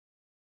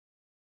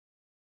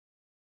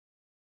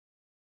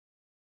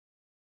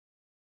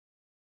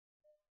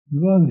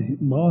Because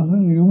Baba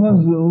said, you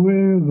must obey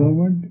your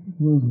government,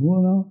 you must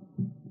go now.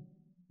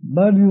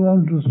 But you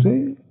want to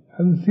stay,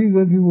 I will see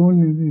that you won't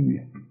leave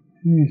India.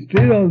 He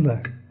stayed all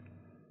that.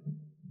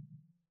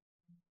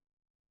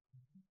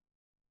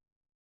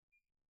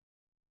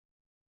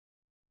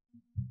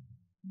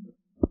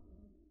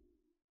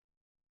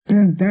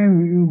 Ten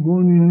times you go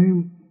near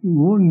him, you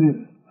won't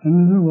near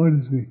another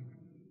word speak.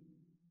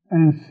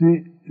 And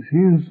she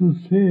used to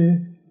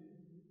say,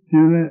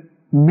 there's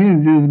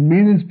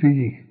male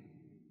speaking.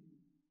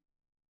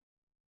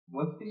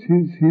 What's the?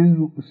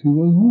 She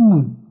was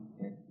woman.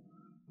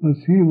 But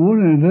she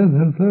won't address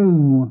herself as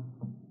woman.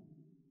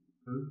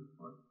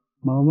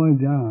 Baba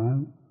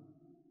Jan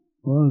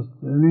was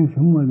telling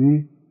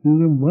somebody,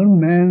 one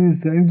man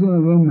is trying to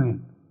another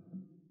man.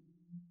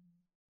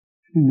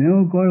 She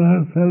never called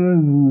herself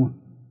as woman.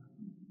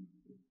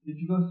 Did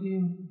you go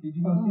see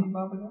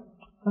Baba Jan?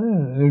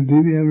 I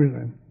did every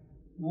time.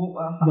 Well,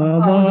 how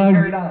was it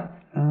carried on?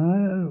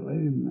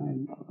 Very nice.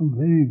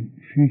 Very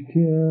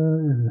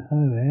feature,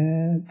 her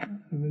hair,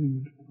 very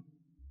beautiful.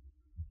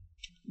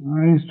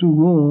 I used to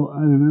go,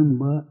 I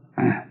remember,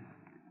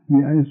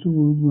 I used to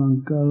go with my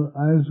uncle.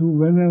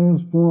 When I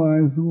was poor, I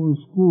used to go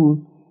to school.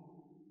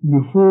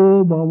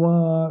 Before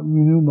Baba, we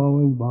knew Baba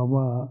was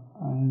Baba.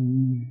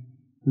 And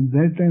at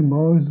that time,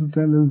 Baba used to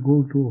tell us,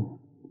 go to.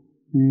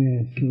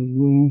 Yes, so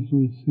going to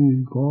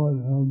see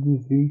God and all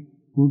these things,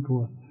 go to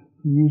her.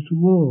 We used to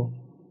go.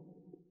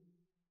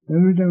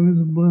 Every time we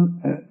used to go.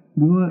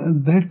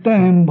 At that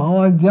time,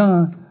 Baba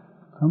Jan,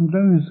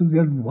 sometimes used to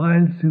get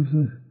wild, used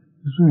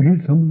to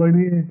hit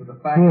somebody,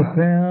 throw a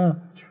fire,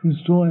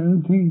 throw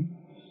anything,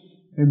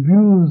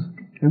 abuse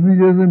a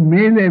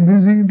male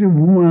abusing the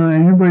woman,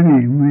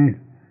 anybody, male.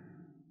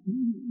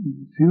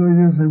 She was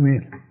just a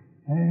male.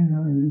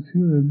 And she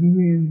was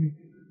abusing anything.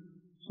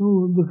 So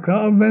the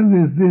crowd, when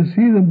they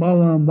see the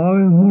Baba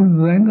is moved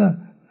with anger,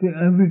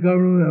 every crowd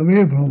was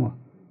away from her.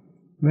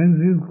 When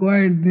she is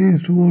quiet, they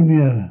used to go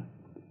near her.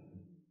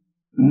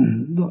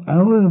 So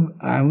I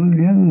was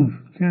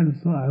young child,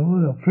 so I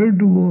was afraid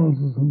to go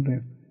also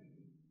sometimes.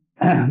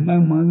 My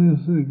mother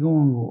used to say, go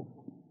on, go.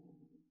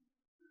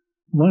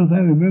 Once I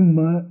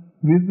remember,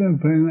 with my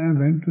friend, I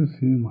went to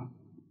cinema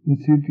in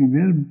the city,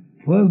 where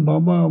first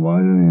Baba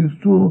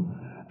used to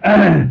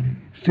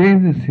stay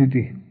in the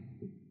city.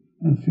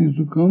 And she used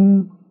to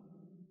come,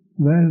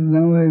 where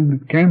now in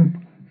the camp,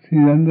 she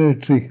is under a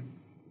tree.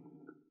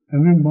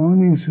 Every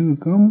morning she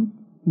would come,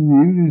 in the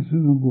evening she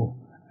would go.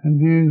 And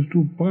they used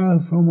to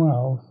pass from her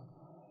house.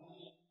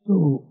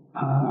 So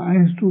I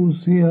used to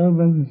see her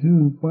when she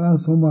would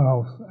pass from her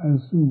house. I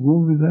used to go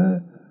with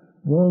her,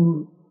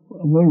 walk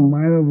about a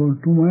mile,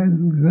 about 2 miles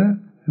with her,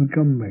 and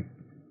come back.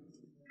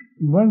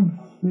 Once,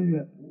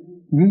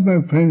 with my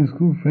friend,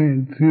 school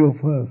friend, 3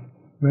 of us,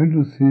 went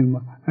to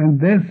cinema. And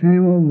that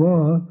cinema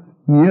was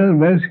near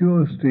where she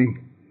was staying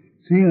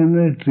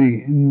under a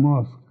tree in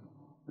mosque.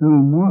 There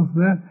was a mosque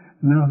there,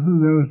 and also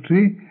there was a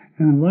tree,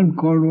 and one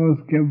cord was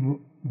kept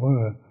for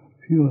her.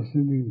 She was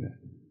sitting there.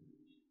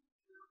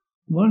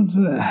 Once,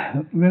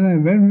 when I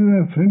went with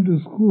my friend to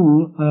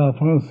school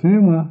for a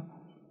cinema,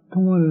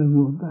 come on, let's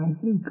go. I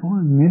said, come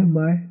on,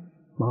 nearby,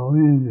 Baba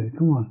is there,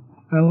 come on.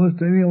 I was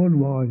telling about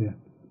Baba.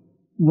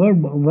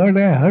 What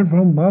I heard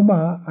from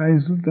Baba, I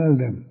used to tell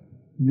them.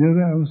 Because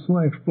I was so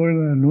expert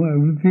and I know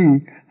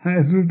everything,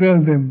 I used to tell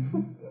them.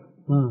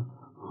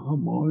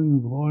 Baba is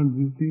God,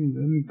 these things,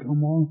 then we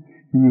come on,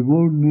 we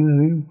go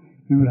near him,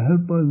 he will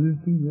help us, these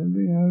things,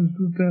 everything I used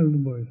to tell the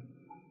boys.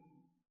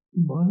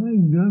 Baba,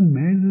 you are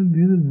mad, and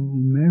this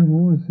mad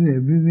woman says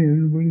everything,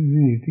 everybody is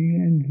eating,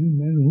 and this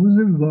mad, who's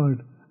this God?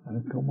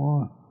 Come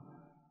on.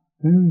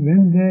 When we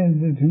went there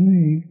that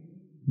evening,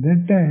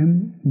 that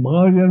time,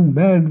 Mahabaleshwar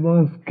bed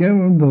was kept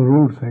on the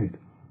roadside.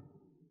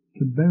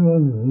 The bed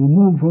was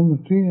removed from the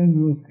tree and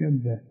was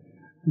kept there.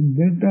 And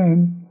that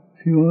time,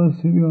 she was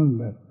sitting on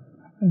bed.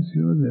 And she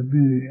was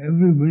abusing.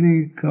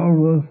 Everybody, crowd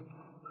was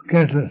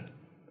scattered.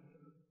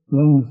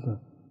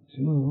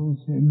 She was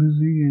also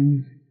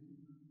abusing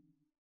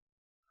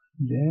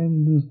and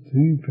then those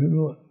 3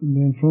 fellows,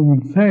 from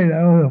inside,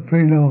 I was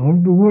afraid of how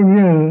to go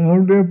near, how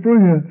to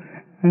approach her.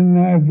 And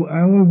I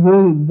was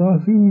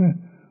bossing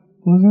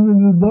with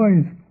the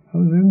boys. I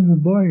was saying to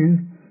the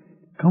boys,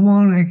 come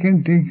on, I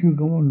can take you,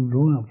 come on,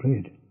 don't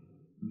afraid.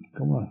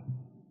 Come on.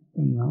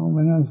 And now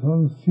when I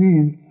saw the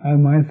scene, I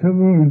myself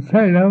was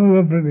inside, I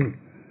was afraid.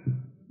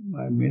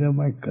 I made up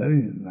my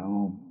courage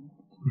now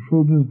to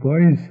show these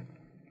boys,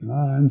 now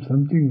I'm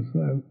something, so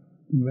I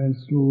went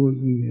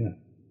slowly here.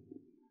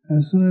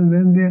 As soon as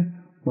when the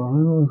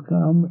Baba was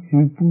come, he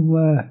put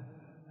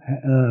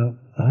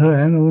her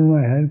hand over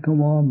my head,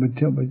 come on,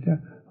 bacha.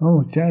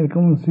 Oh, child,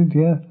 come and sit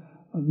here,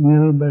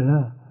 near her bed.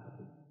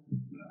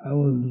 I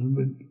was a little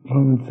bit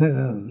from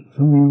inside,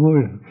 some ego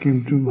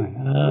came to my,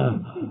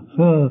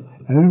 so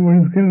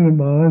everybody's scared,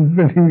 Baba's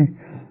petting.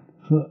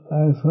 So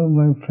I saw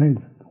my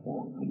friends,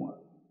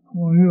 come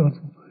on, you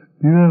also.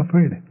 They were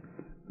afraid.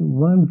 So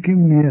one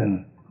came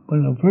near, but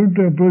afraid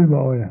to approach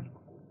Baba.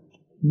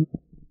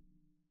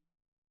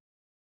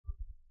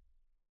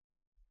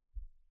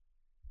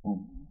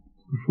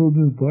 show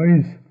this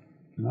voice.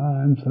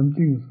 I am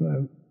something, so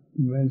I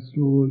went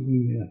slowly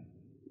there.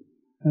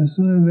 As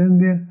soon as I went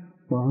there,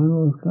 Baba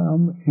was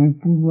calm. He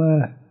put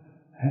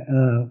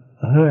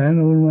her hand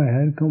over my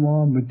head. Come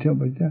on, bacha.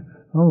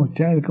 Oh,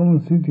 child, come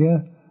and sit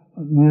here.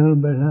 Near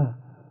better.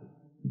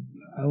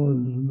 I was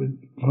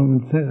from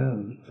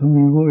inside, some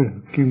ego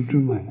came to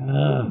my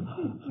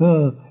so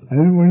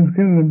everybody's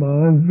scared,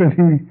 Baba is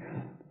telling me.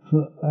 So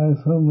I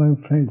saw my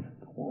friends.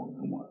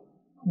 Come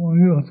on,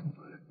 you also.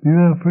 They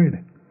were afraid.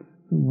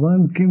 So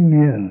one came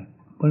near,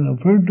 but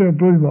afraid to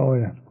approach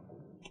Baba.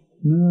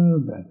 No,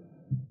 that.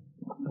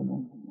 Come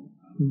on.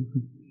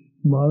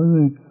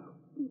 Baba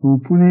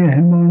put a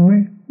hand on me.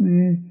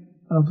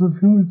 After a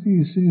few minutes, he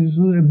used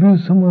to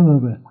abuse some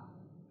other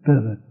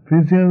person.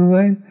 Facing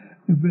otherwise,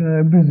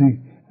 abusing.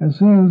 As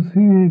soon as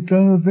he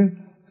turned away,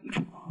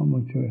 how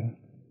much you have?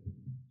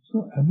 So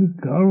every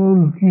crowd was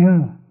looking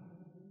at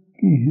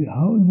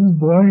how this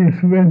boy is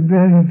went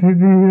there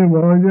sitting in a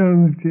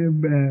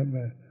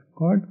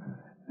cot,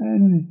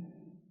 and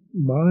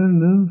Baba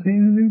doesn't say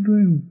anything to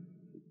him.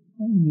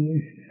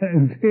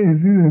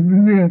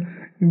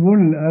 He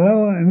won't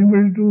allow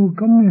anybody to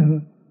come near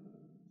her.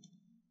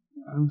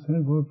 I'm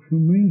saying for a few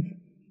minutes,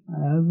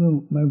 I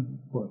asked my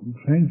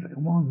friends,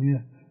 come on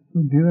here. So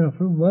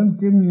thereafter, one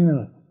came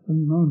near, but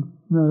not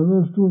the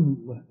others too.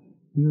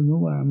 He said,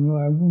 no, I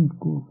won't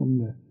go from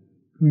there.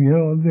 To hear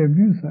all the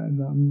abuse, I'm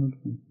not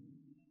going.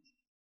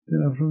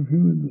 Then after a few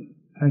minutes,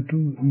 I had to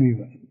leave.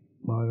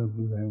 Baba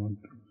said, I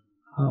want to.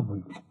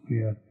 But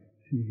here,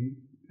 she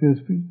says,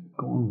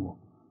 come on,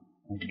 go.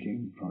 I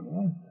came from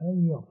that. How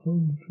you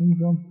afford to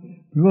come?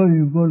 Because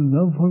you got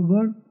love for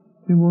God,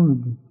 they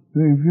won't be. So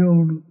if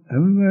you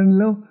haven't got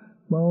love,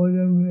 Baba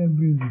will be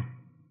abusing.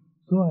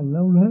 So I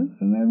loved her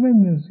and I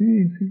went there.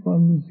 She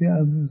called me, she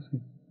asked me,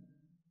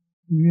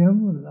 we have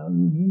no love,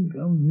 you didn't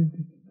come with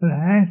it.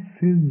 Perhaps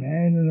she's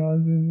mad and all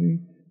this thing.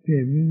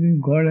 She's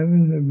abusing, God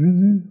having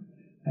abusing.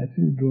 I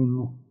said, don't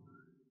know.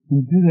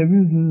 This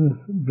abuse is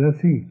a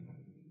blessing.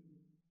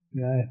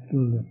 Yeah, I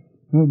told her.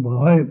 No,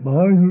 Baba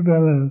should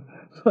tell her.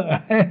 So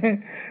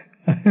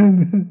this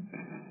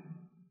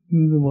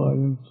is the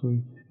Baba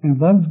story. And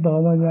once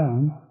Baba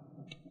Jan,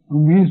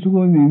 we used to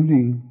go in the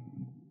evening.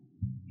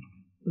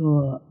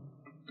 So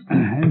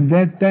at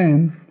that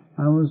time,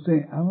 I was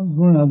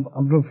grown up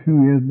after a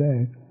few years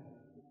back.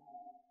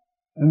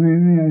 Every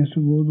evening I used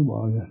to go to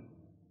Baba Jan.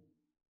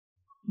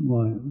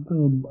 So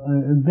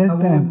at that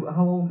time,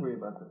 how old were you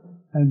about that time?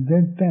 At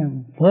that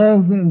time,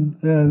 first,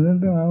 that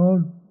time I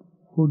was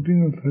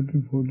 14 or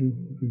 13,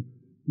 14.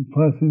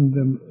 First in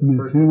the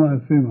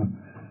cinema.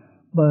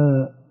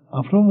 But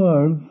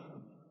afterwards,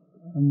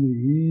 at the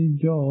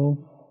age of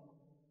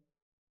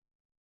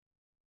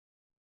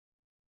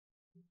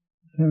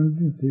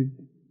 17,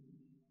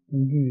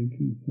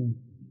 18,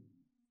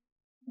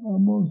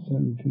 about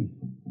 17.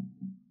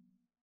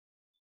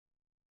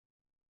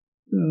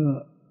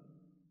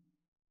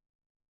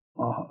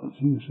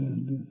 She said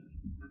this.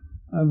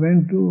 I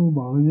went to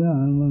Baba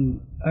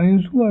Jan. I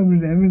used to go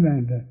every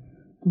night.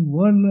 So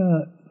what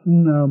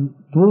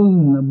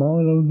those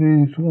Baba, they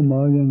used to come,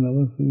 Baba Jan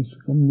lovers, they used to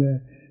come there.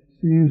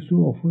 She used to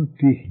offer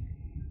tea.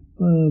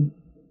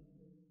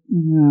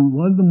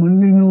 What the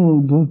Mandi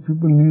knew, those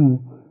people knew,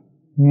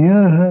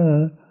 near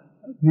her,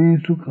 they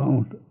used to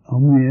count how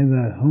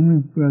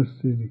many people are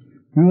sitting.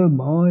 Because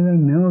Baba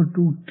Jan never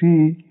took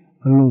tea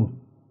alone.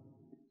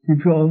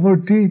 If you offer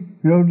tea,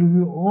 you have to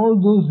give all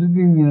those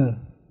sitting near.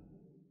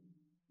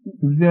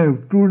 If they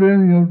have 2 days,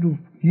 you have to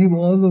give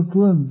all the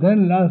 2 and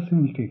then last you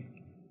will take.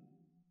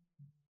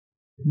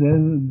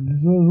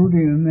 This was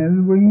routine and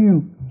everybody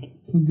knew.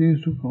 So they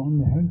used to count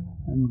the head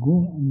and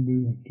go and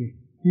bring the tea.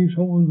 Tea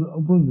shop was the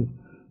opposite.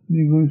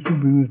 They used to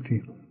bring the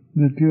tea.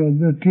 The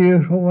tea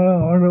shop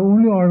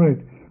only order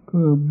it.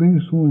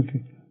 Bring so much tea.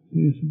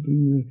 They used to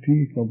bring the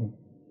tea cup.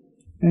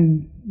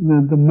 And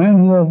the man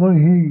who offered,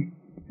 he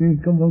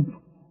come up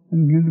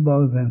and give the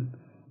Baba's hand.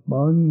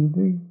 Baba will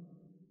take,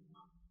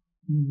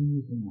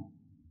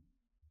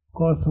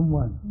 call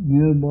someone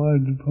nearby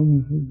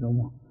from his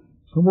Dhamma.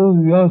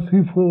 Suppose you have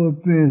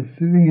 3-4 players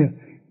sitting here,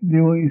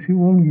 she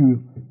won't give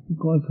you. You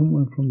call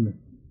someone from there,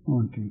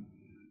 wanting.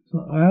 So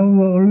I was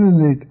always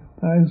late.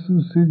 I used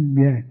to sit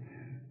behind.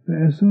 So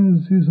as soon as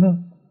she saw,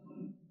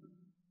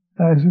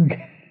 I used to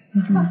get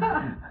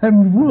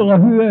and before I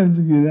used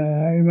to get,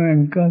 my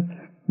uncle,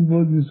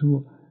 before this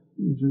war,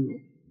 used to go.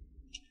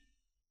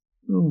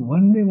 So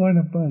one day what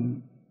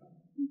happened?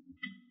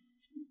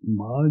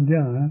 Baba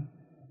gave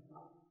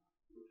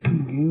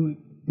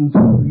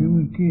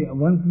me tea.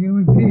 Once gave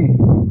me tea.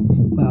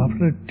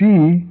 After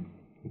tea,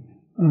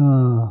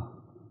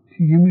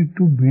 she gave me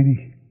 2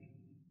 bidi.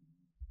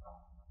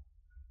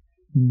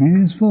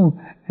 Bidi smoke.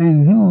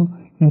 And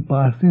in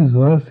Parsi,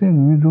 Zoroastrian,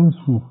 we don't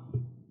smoke.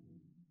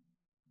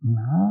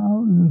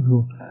 Now you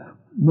go.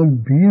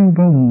 But being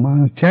from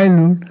my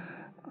childhood,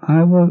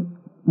 I was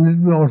a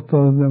little bit orthodox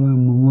on my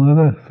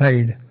mother's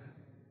side.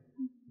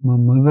 My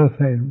mother's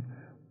side.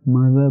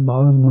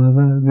 Baba's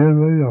mother, they are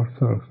very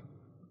orthodox.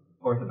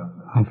 Orthodox.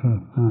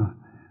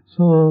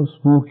 So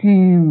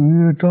smoking, we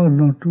were taught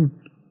not to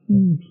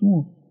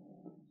smoke.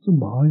 So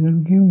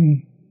Babajan gave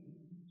me.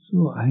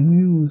 So I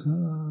knew,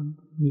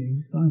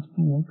 we can't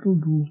smoke, what to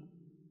do?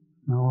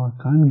 Now I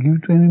can't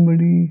give to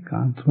anybody,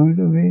 can't throw it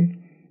away.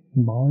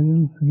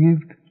 Babajan's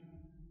gift.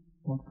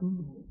 What to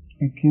do?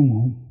 I came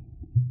home.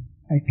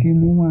 I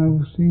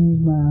was staying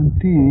with my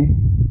auntie,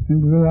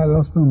 because I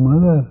lost my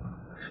mother.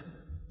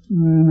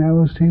 And I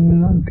was staying with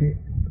my auntie.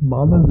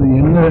 Baba's the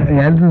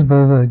eldest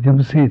brother,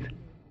 Jamsid.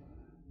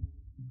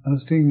 I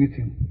was staying with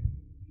him.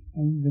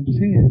 And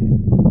Jamsid,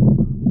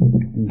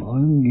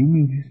 Babajan gave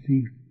me this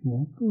thing.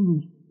 What to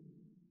do?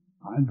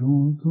 I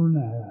don't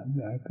know.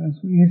 I can't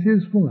smoke. He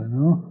says, smoke,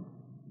 no?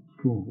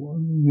 Smoke.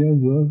 We are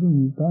girls and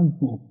we can't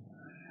smoke.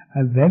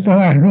 At that time,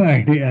 I had no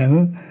idea. I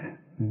won't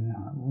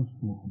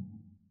smoke.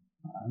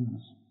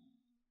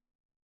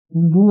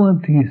 Do one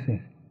thing, he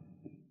said.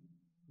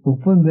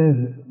 Open their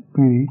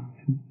bidi,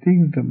 take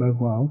the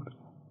tobacco out,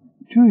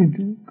 chew it,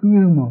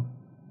 clear them out,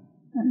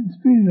 and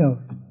spit it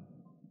out.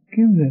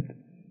 Keep that.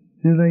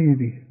 Then I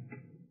eat it.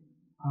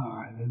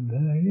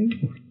 Then I ate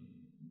it.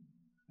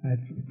 I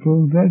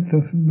took that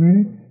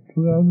bidi,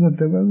 took out the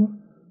tobacco,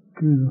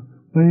 clear it out.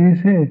 But he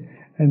said,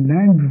 at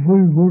night before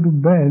you go to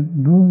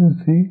bed, do this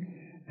thing,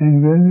 and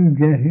when you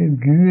get here,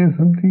 give you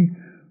something,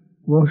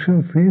 wash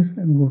your face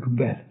and go to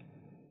bed.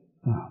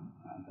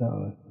 So,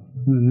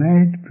 the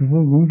night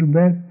before going to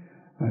bed,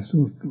 I used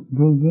to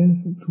go there,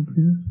 2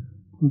 pieces,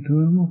 put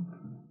tobacco.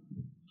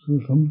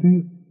 So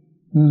something,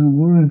 you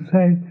go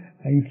inside,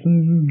 I used to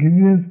give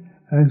you,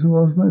 I used to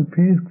wash my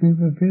face, clean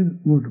my face,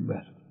 go to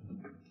bed.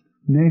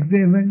 Next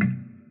day,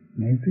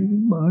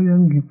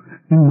 Babajan gave.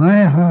 In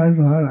my heart,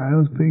 I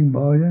was praying,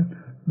 Babajan,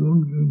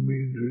 don't give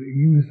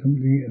me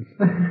something else.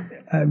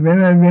 When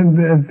I went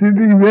there,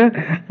 sitting there,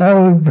 I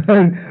was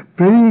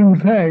praying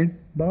inside,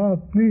 Baba,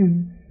 please,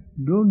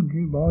 don't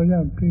give,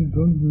 Babajan, please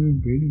don't give me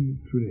bedi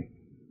today.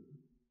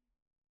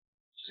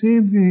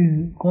 Same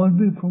thing, called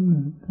me from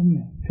here, come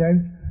here,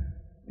 child,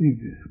 take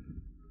this.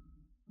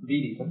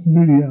 Bidi.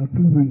 Bidi,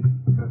 2 bidi.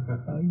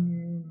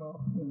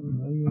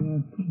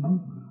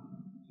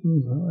 So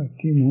I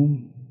came home.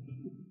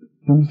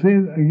 Some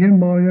says, again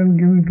Babajan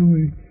gave it to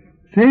me.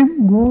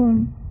 Same, go on.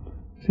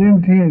 Same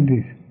thing I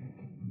did.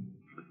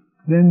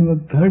 Then the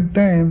third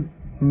time,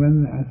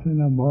 when I said,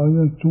 now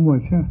Babajan too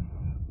much,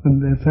 but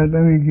the third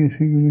time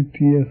she gave me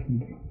tea or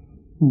something.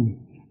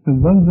 The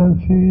one time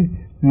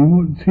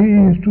she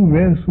used to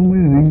wear so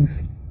many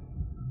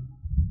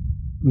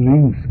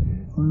rings.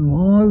 On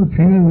all the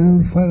fingers we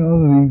would find all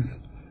the rings.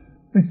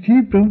 But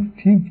cheap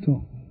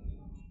though.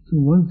 So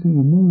once she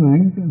removed the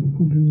rings and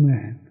put it in my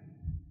hand.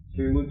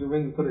 She removed the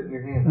ring and put it in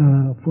your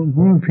hand? Put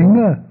a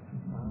finger.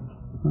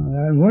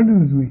 What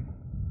is me?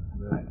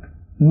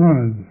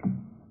 No,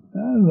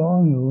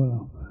 long ago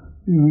now.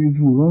 It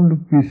will go to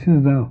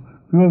pieces now.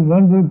 Because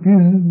one of the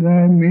pieces that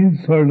I made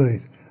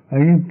soldered. I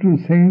used to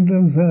second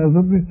time,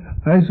 other piece,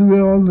 I used to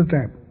wear all the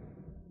time.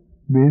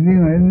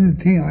 Bathing,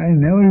 anything, I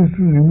never used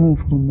to remove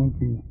from my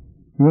finger.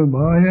 Because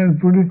Babajan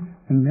put it,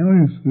 I never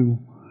used to remove.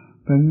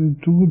 But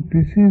it took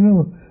pieces,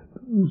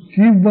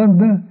 cheap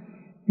one,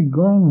 it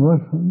gone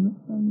worse.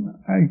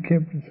 I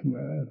kept it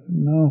somewhere.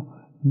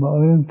 Now,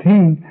 Babajan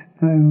thing,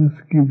 I must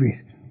keep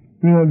it.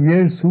 Because we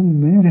had so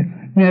many,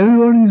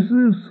 everybody used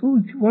to say, so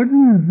cheap, what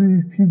is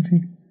this cheap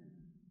thing?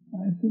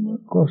 I said,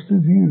 what costly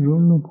thing, you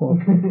don't know cost.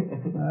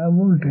 I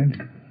won't tell you.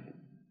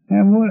 I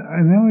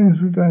never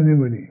used to tell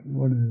anybody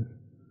what is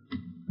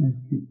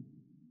this.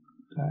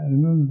 I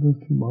remember this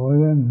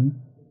Babajan.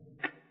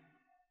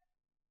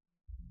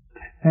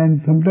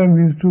 And sometimes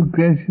we used to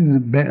catch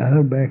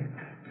her back.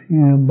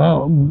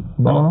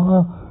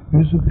 Baba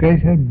used to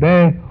catch her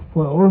back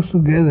for us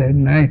together at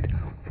night.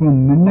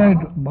 From midnight,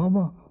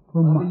 Baba,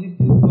 scratch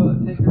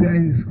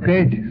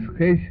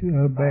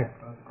her back.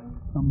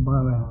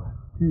 Baba.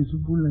 She used to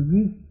put like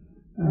this.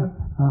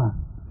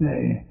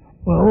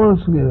 For all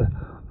together.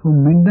 From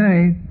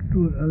midnight to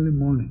early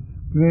morning.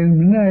 Because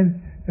midnight,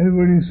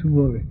 everybody used to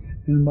go away.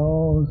 And Baba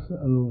was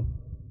alone.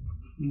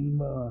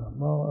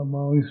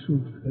 Baba used to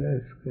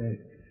scratch.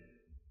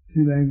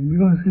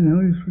 Because he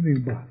never used to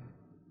take bath.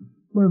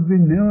 But we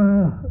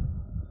never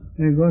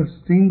got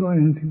sting or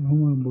anything from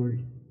our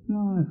body.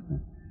 No, that's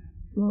not.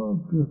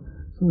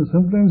 So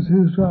sometimes he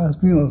used to ask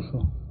me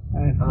also.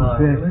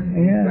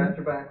 Really? Yeah. Scratch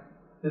your back.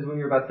 This is when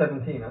you were about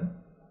 17, huh?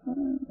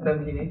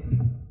 17,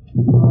 18?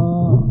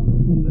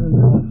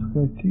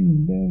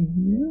 Sketching back,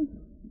 yeah.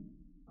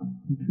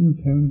 Between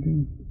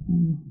 17.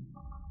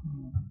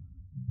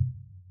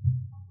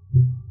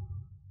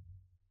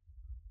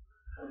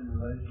 What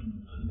relation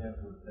did she have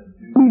with that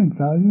dude?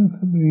 Sajun,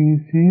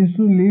 she used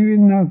to live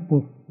in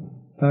Nagpur,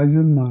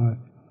 Sajun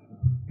Maharaj.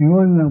 He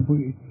was in Nagpur.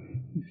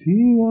 She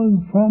was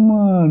from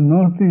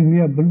North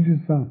India,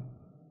 Balochistan.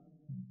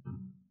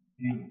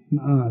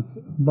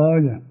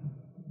 Babajan.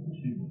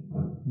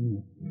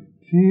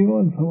 She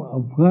was from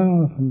Afghan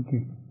or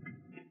something.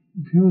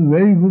 She was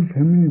very good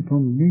family,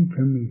 from big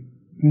family,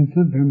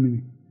 princess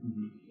family.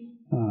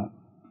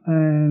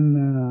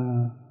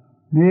 And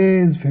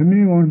his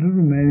family wanted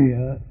to marry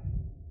her.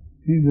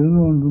 He She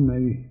doesn't want to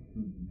marry.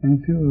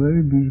 And she was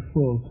very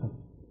beautiful also.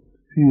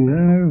 She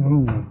ran away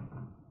from her.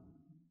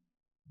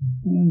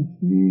 And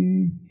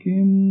she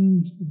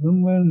came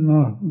somewhere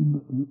north,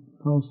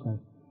 south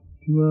side.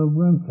 She was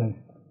Afghan side.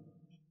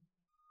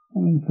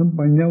 And some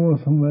Punjab or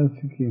somewhere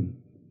she came.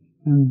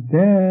 And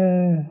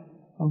there,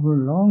 after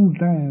a long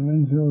time,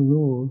 when she was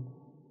old,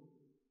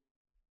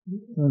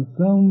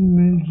 some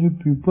military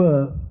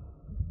people,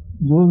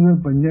 those were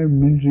Punjab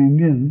military,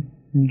 Indian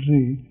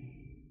military,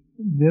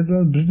 that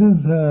was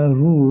British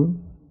rule,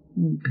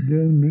 they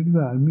were British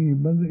army,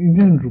 but the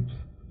Indian troops.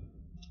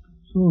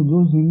 So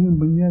those Indian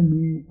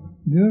Punjabi,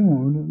 they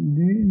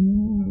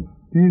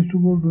used to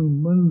go to,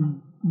 but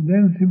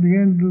then she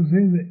began to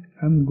say that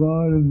I'm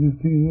God and this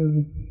thing,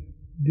 that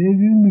they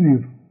didn't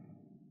believe.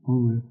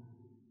 Okay.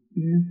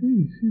 They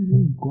say, she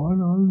says,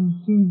 God, all these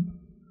things.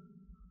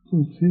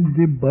 So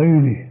they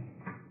buried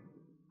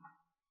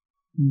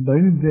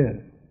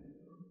there.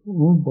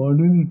 Oh,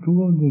 body they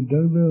took out, they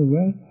dug there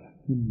well,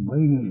 they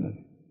buried her.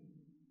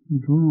 You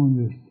don't know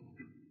this.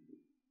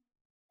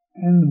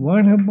 And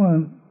what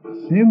happened,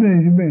 same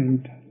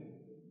regiment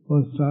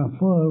was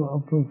transferred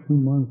after a few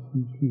months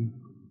and few.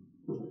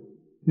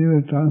 They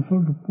were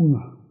transferred to Pune.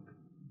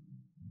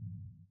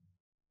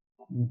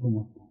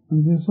 And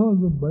they saw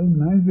the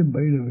nice they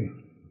buried away.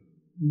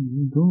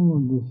 You don't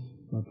know this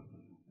stuff.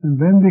 And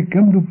when they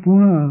came to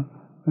Pune,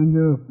 when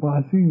they were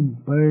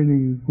passing,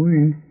 parading,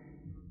 going,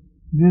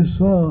 they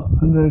saw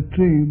under a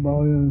tree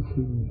Babajan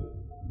sitting there.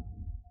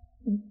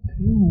 The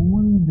same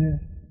woman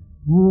there,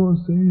 who was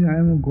saying, I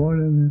am a God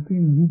and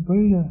everything, we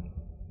buried her.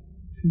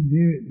 See,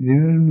 they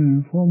were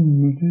informed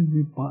immediately,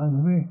 they passed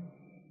away.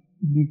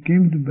 They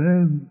came to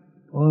bed,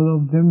 all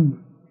of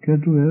them get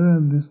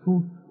together and they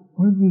spoke.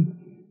 What is this?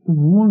 The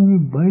woman we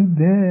buried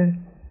there,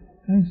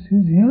 and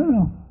she's here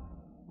now.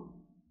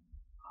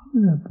 How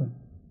did that happen?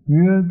 We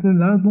were the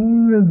last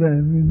moment we were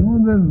there. We know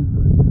that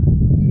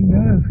she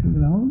never asked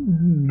how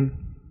this is this.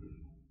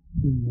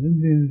 Then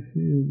they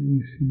say,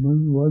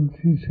 what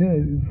she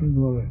said, it was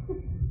all right.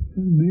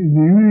 In the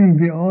evening,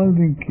 they all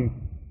came.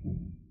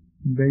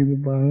 Beg the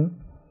pardon.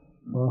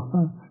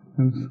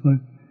 I'm sorry.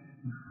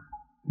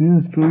 This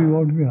is a story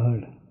what we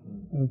heard.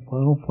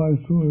 Five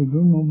stories, I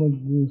don't know about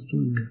this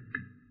story.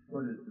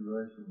 What is the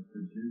relation to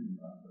Judy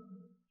Baba?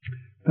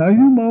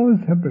 Raju Baba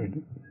is separate.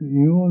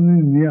 He was in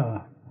India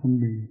from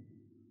beginning.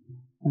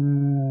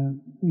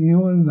 He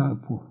was in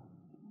Nagpur.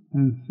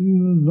 And she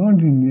was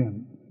not Indian.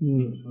 She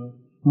was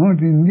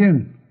not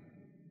Indian.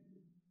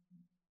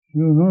 She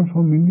was not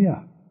from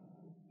India.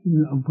 She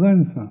was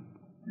Afghanistan.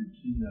 Did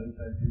she know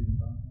that Judy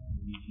Baba?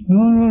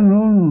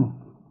 No.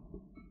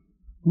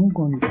 No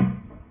contact.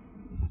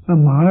 The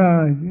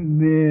Maharaj,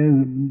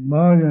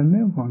 Babajan,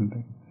 no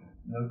contact.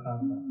 No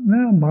contact?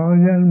 No,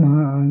 Babajan,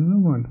 Maharaj, no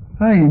contact.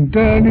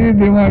 Internally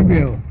they might be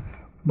able,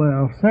 but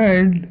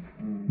outside,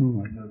 no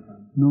contact.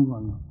 No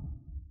contact.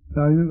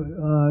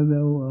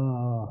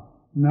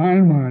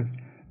 Narayan Maharaj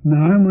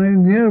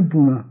near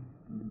Pune.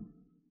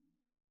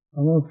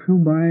 About a few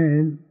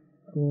miles,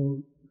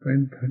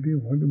 30,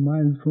 40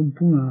 miles from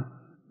Pune,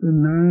 the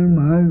Narayan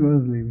Maharaj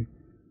was living.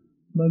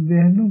 But they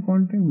had no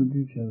contact with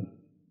each other.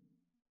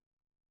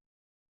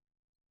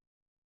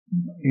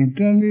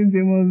 Internally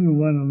there was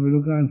one, we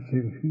can't say,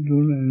 we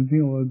don't know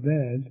anything about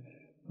that,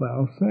 but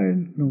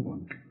outside, no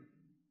contact.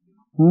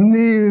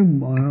 Only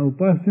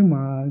Upasya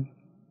Maharaj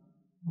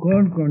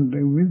got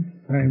contact with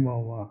Sai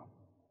Baba,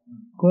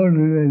 got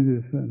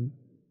realization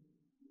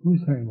through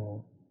Sai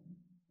Baba.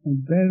 At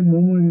that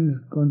moment his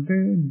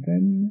contact,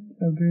 then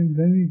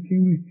he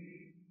came a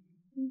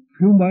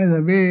few miles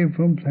away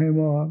from Sai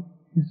Baba,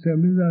 he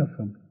established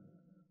ashram.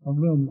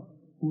 After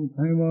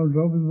Sai Baba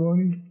dropped his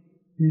body,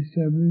 he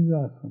established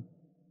ashram.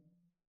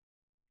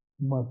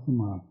 Upasya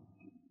Maharaj.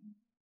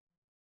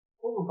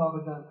 What were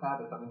Babajan's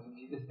habits? I mean, did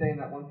she just stay in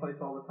that one place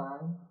all the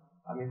time?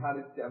 I mean,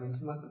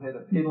 she must have had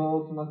a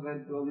piddle, she must have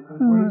had all these things.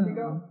 Where did she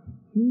go?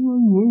 She was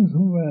going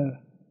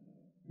somewhere.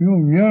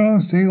 We are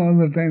not staying all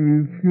the time.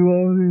 A few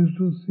hours we used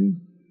to see.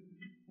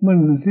 But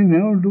she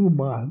never took a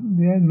bath.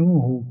 They had no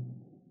home.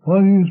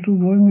 First we used to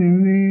go in the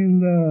evening in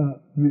the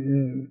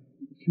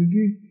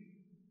city,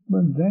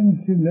 but then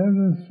she left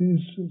and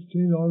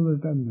stayed all the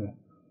time there.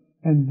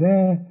 And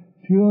there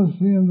she was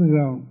sitting on the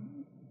ground.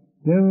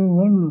 There was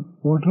one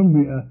water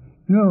meter.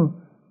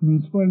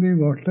 Municipality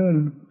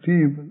water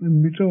tape, the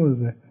meter was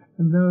there.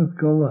 And there was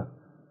cover.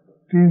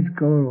 Tree's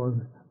cover was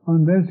there.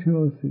 On that she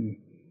was sitting.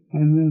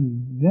 And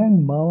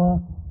then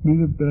Baba made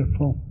a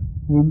platform,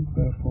 wooden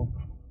platform.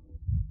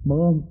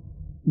 Baba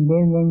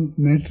got one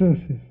mattress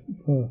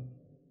for her.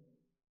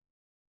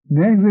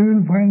 Next they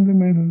will find the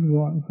mattress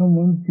gone.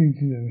 Someone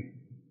pinches it away.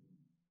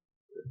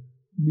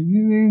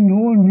 Because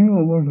no one knew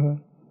about her.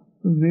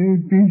 So they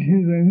would pinch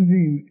his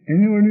anything.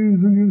 Anybody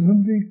used to give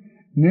something,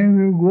 then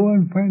they would go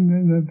and find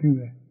there's nothing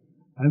there.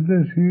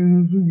 Either she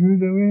used to give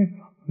it away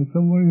or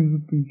somebody used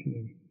to pinch it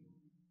away.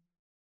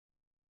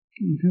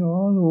 You see,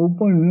 all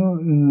open,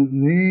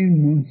 rain,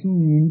 monsoon,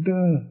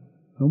 winter,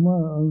 summer,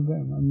 all the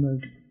time. And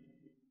that.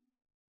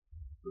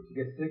 Would she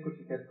get sick? Would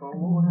she get cold?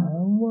 What would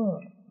happen?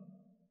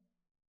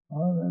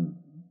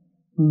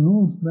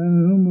 No smell,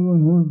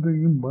 no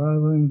taking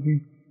bath or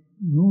anything,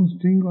 no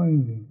stink or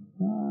anything.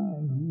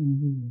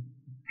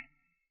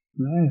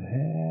 Nice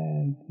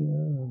hair,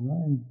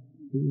 nice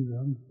face,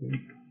 round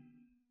face,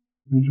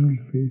 beautiful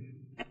face.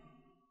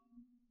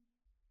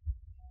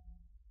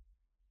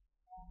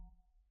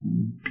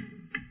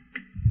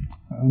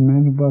 I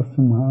met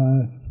Pastor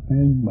Maharaj,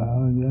 met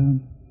Bhavajan,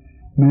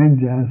 met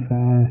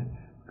Jasa,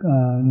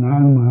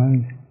 Nan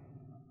Maharaj.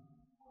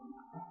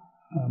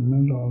 I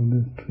met all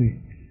these three.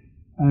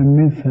 I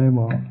miss Sai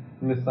Baba.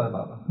 Miss Sai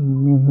Baba. He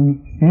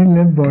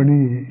left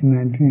body in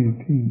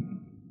 1918.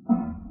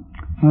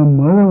 My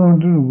mother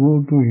wanted to go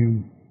to him.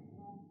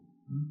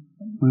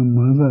 My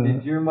mother.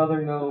 Did your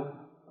mother know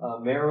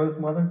Mehera's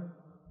mother?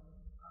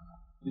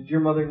 Did your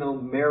mother know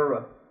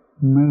Mehera's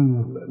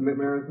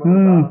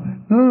mother?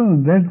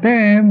 No, that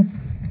time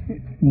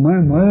my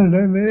mother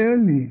died very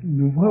early.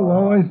 Before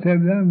Baba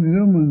stepped down,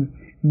 in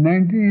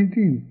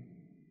 1918.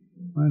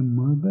 My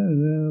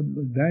mother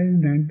died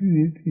in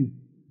 1918.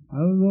 I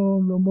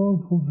was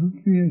about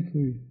 50 years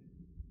old.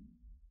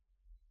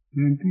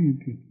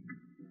 1918.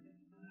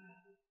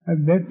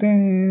 At that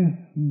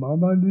time,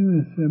 Baba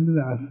didn't establish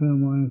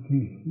ashram or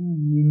anything.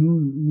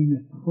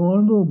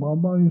 Although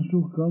Baba used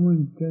to come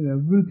and tell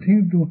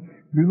everything to,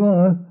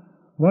 because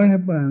what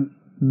happened,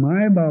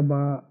 my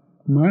Baba,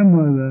 my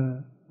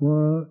mother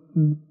were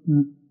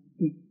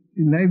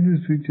like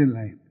this future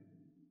life.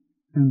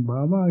 And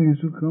Baba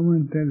used to come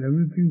and tell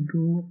everything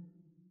to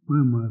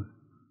my mother,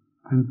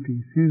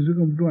 auntie. She used to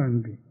come to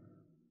auntie.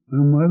 My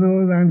mother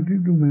was auntie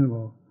to my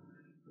Baba.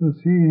 So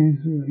he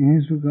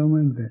used to come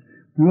and tell.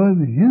 Because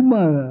his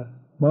mother,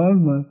 Baba's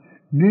mother,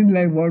 didn't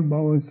like what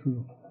Baba used to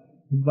do.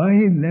 Why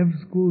he left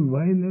school,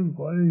 why he left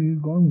college,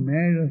 he gone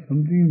mad or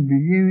something in the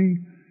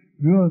beginning.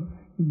 Because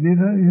they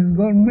thought he's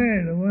gone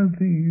mad. One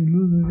thing, he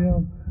loses the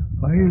job.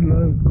 Why he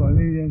lost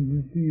college and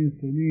this thing, he's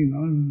studying,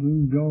 not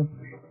doing job.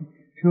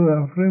 She was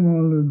after him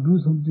all to do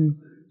something.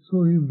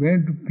 So he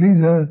went to please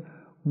her.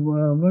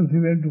 Once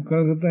he went to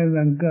Calcutta, his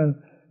uncle,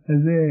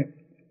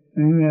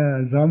 in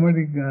a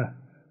dramatic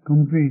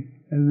company,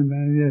 as a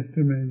manager,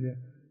 assistant manager.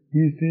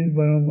 He stayed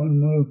for 1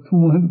 month, 2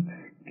 months,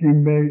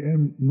 came back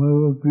and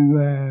mother was pleased,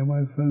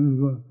 my son is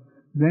gone.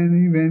 Then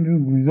he went to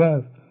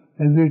Gujarat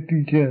as a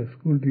teacher,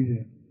 school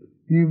teacher.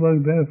 He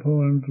worked there for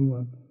 1 or 2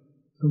 months.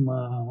 So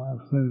my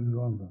son is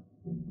gone.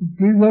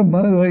 Please her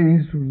mother, he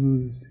used to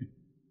do this thing.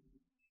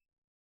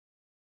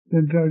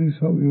 Then tried to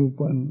shop you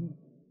open.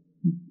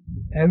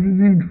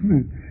 Everything to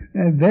it.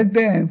 At that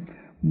time,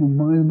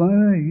 my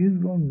mother, he is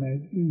gone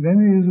mad.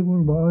 When he used to go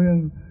to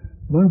Bhavajan,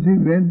 once he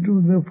went to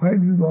the fight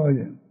with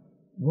Bhavajan.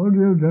 What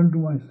you have done to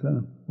my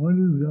son? What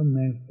is your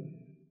man?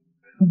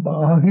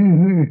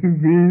 Bhavajan,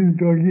 being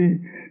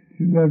talking,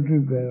 she left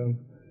it there.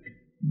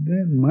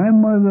 Then my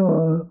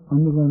mother,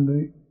 on the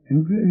contrary,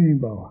 encouraged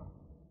Baba.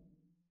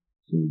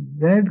 So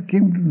that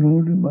came to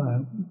know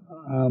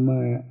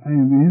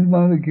his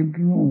mother came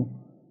to know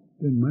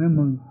that my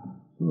mother.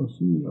 So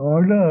she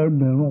ordered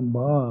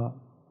Baba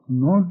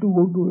not to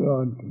go to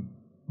your auntie,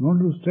 not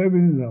to step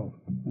in his house,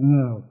 in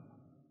her house.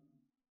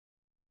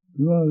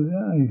 Because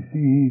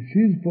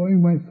she's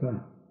spoiling my son.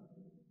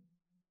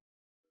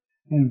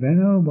 And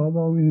whenever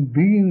Baba was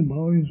big,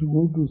 Baba used to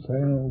go to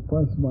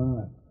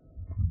Upasana.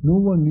 No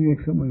one knew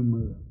except my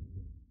mother.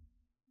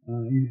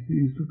 He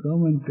used to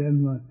come and tell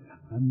me,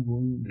 I'm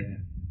going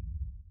there.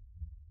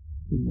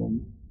 So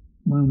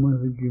my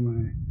mother came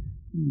and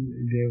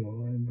Deva,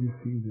 this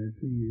thing, that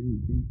thing,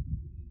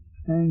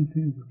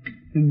 everything.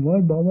 And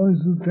what Baba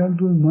used to tell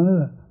to his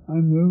mother,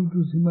 I'm going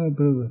to see my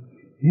brother.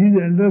 His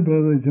elder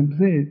brother,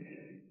 Jamshed,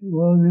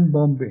 was in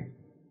Bombay.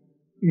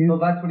 So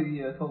that's what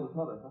he told his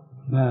mother,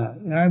 huh?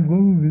 I'm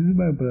going to visit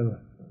my brother.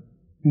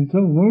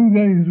 Instead of going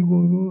there, he used to go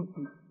to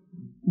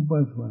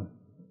Upasana.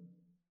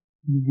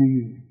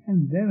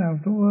 And then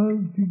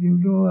afterwards, she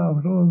came to her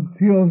afterwards.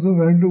 She also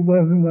went to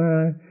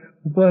Upasana.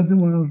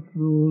 Upasana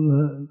told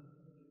her,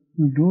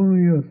 you don't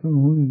know your son,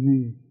 who is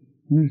he?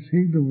 You will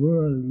shake the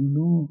world, you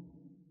know.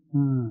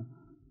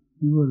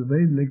 You were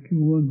very lucky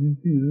one this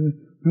thing.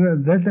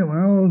 At that time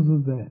I was also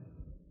there.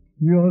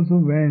 We also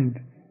went.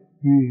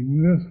 We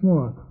were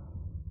small.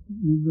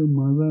 With the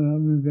mother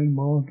and then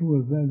Baba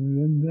was there, we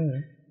went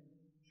there.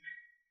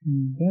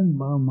 And then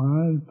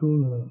Maharaj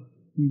told her,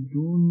 you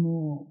don't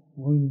know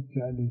what the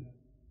child is.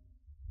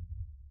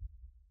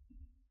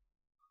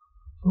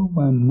 So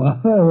my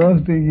mother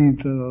was taking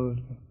it all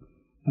the time.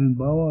 And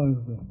Baba was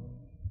there.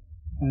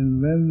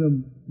 And when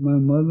my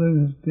mother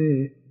used to stay,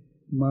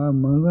 my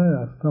mother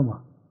had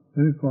asthma,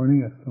 very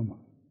chronic asthma.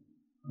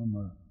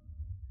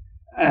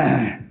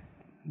 At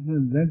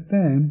that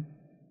time,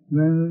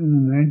 when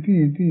in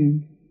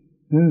 1918,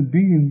 there was a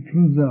big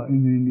influenza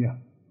in India.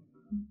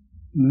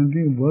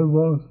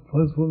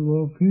 First World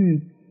War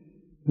finished,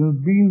 there was a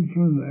big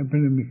influenza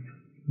epidemic.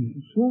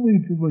 So many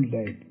people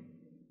died.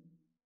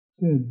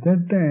 So at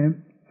that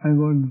time, I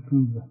got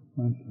influenza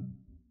myself.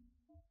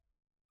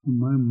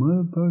 My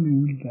mother thought he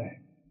will die.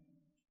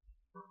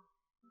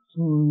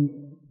 So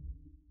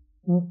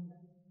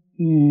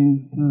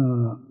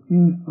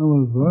in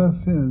our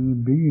verse at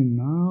the beginning,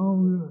 now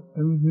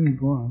everything is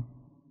gone.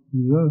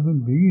 The verse at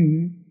the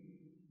beginning,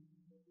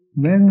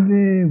 when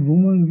the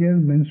woman gets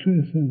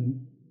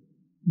menstruation,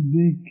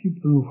 they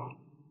keep aloof.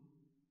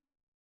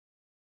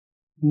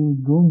 They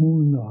don't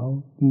move in the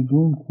house, they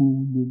don't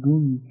cook, they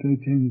don't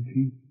touch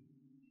anything.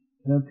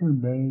 Separate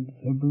bed,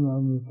 separate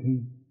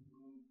everything.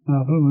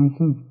 After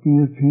menstruation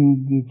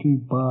period, they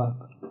take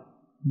bath.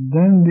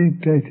 Then they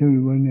touch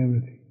everyone,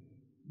 everything.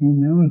 You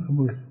never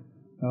supposed to.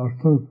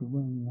 Also,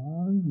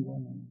 now is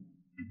one.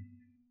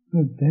 So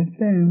that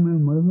time my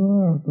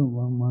mother also,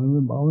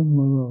 Baba's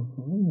mother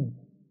also.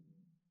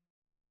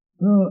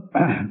 So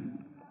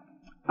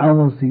I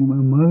was seeing my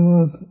mother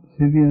was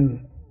sitting on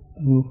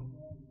the roof.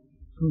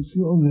 So she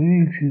was very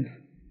anxious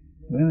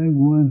when I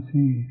go and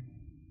see.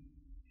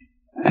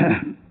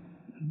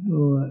 So,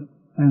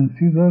 and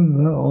she thought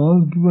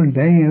all people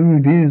dying every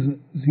day.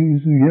 She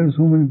used to hear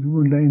so many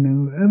people dying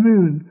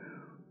every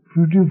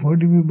 50,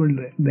 40 people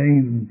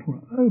dying in Pune.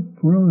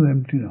 Pune was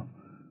empty now.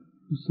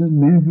 So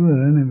many people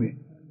ran away.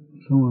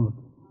 So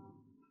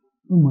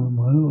my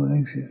mother was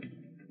anxious.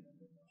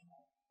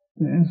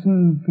 As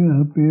soon as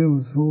her period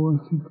was over,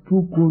 she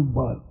took cold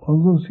bath.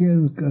 Although she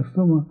has a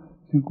customer,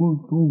 she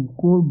took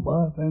cold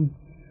bath and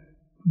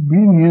be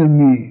near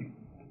me.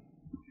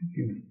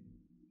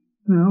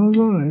 And I was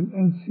alright,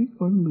 and she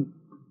got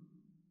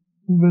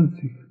well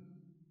sick.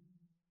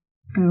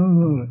 I was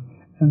alright.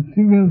 And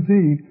she was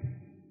sick.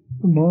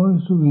 The Baba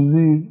used to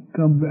visit,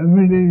 come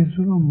every day. Used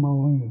to come.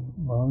 Baba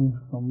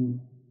used to come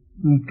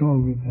and talk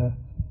with her.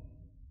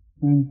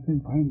 And she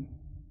said, fine.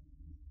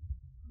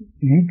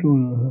 He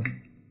told her,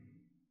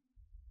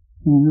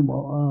 he said,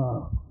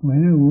 Baba, when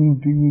are you going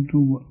to take me to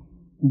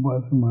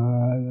Upasana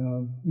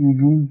Maharaj? You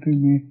don't take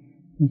me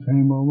to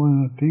Sai Baba,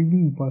 not take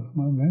me to Upasana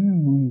Maharaj. When are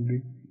you going to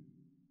take me?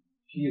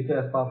 She used to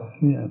ask Baba.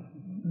 Yes.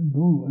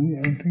 Don't worry,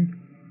 everything.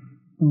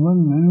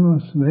 One man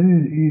was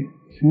very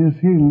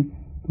seriously.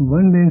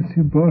 One day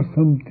she brought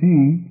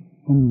something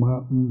from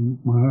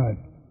Maharaj.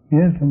 He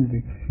had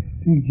something.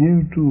 She gave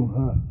it to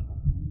her.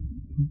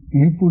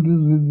 He put it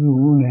with his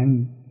own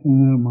hand in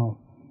her mouth.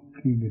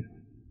 Take this.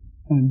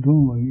 And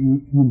don't worry,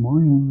 in the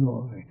morning you'll be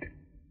alright.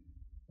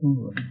 Don't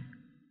worry.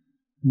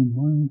 In the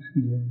morning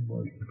she'll be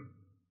alright.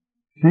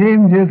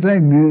 Same just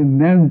like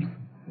nuns.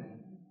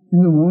 In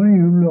the morning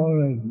you'll be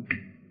alright.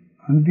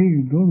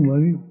 Auntie, don't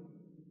worry.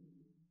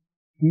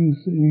 You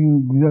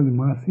Gujarati,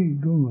 Masi,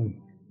 don't worry.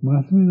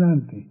 Masi means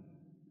auntie.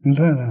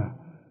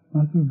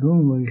 Masi,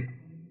 don't worry.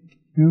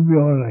 You'll be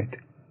alright.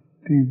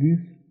 Take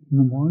this. In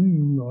the morning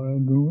you'll be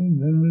alright. Don't worry.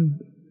 Then we'll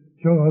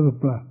show her the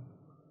plan.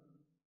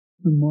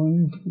 In the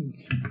morning,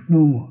 no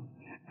more.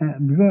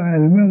 Because I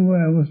remember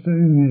I was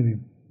studying near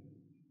him,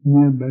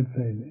 near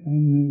bedside.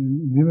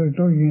 And they were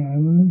talking, I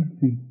was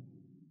listening.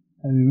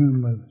 I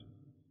remember.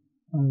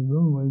 I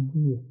don't worry.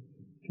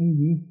 Take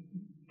this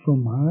from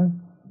Maharaj.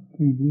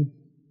 Take this.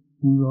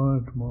 You'll be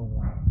alright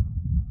tomorrow.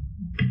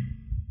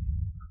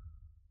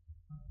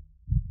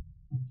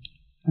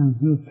 And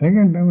the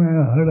second time I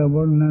heard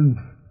about nuns.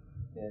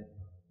 Yes.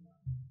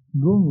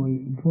 Don't worry,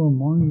 tomorrow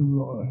morning you'll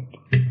be alright.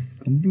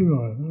 Completely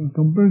alright.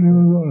 Completely he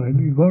was alright.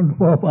 He got to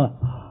Papa.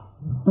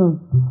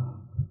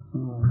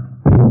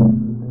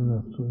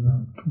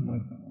 Too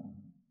much.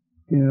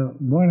 Yeah,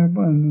 what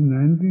happened in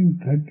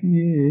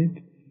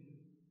 1938?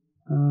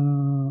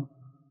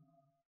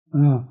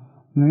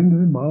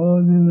 Baba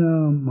was in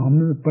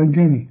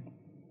Panchani.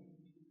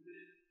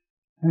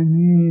 And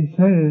he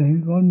said,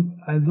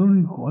 I don't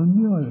know, he called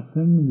me or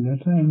sent me a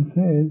letter and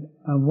said,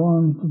 I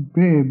want to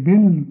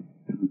build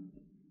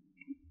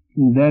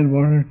that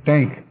water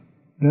tank,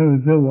 the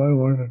reservoir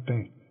water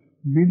tank.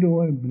 Build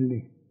over a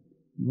building.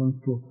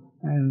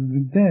 And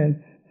with that,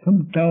 some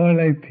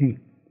tower-like thing.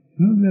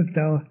 You know that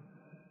tower?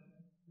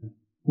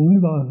 Only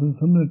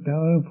some of the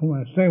tower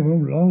from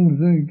long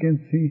distance you can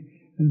see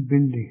and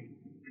building.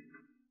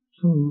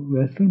 So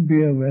Western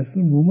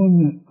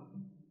woman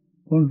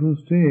want to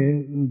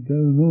stay, there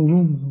is no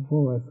room for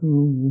Western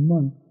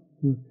woman.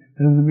 So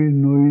there has to be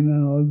Noina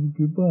and all the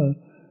people,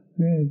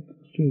 they have to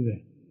stay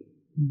there.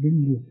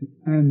 Build this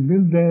and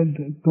build that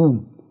tomb.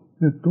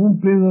 The tomb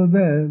place was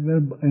there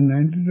where in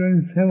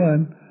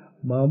 1927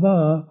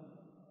 Baba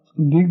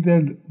digged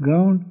that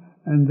ground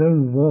and there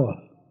was wall.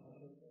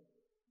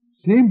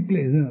 Same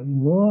place,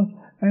 wall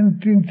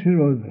and tin shed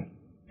was there.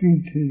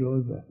 Tin shed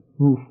was there.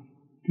 Roof.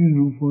 Tin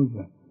roof was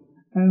there.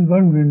 And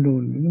one window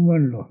only,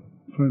 one door,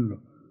 front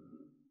door.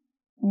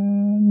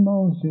 And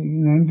now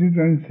in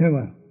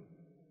 1927.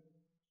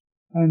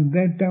 And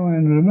that time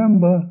I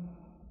remember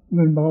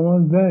when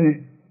Baba was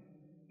there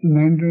in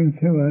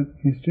 1927,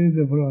 he stayed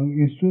there for long.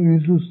 He used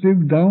to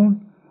sleep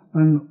down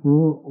and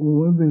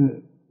over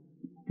the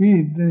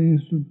feet there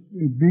used to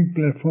be a big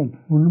platform,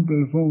 wooden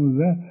platform was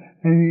there,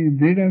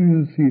 and daytime he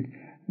used to sit.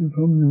 And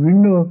from the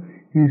window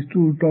he used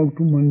to talk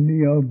to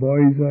Mandi or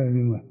boys or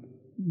anyone.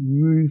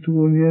 We used to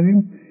go near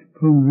him.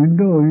 From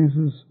window he used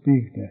to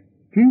speak there.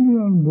 Things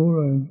were on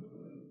board.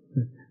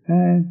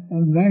 And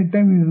at night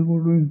time he used to go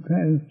to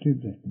inside and sleep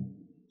there.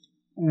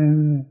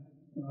 And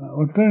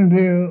alternate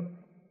day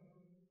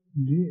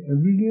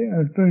Every day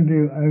after a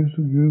day, I used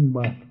to give him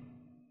bath.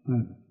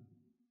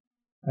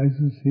 I used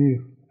to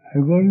save. I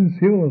got him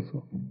save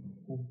also.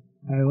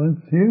 I once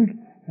saved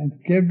and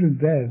kept it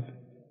there.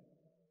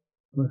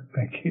 Was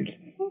packet.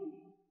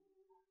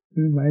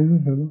 This is my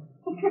fellow.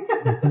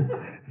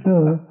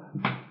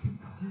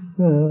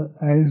 so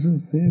I used to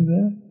save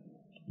there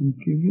and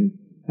keep it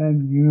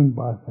and give him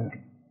bath.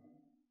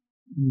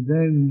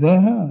 Then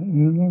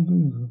you know,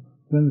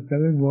 when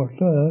collect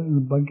water in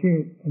the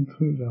bucket and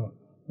throw it out.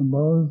 The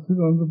Baba sit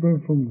on the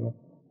platform there.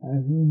 I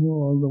used to know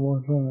all the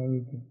water and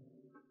everything.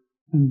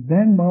 And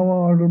then Baba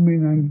ordered me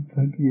in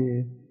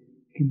 1938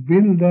 to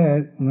build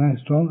that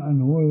nice tomb and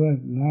over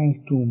that nice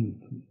tomb.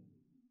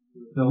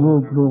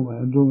 Dome,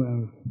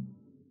 everything.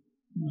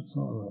 That's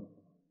all right.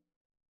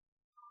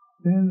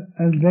 Then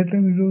at that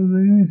time it was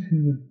the rainy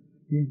season.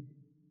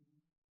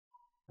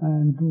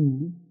 And to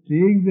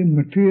take the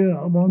material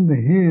up on the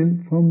hill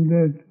from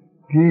that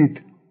gate,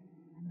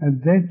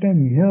 at that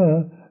time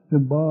here the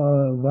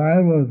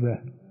wire was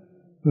there,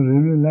 the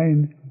railway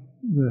line.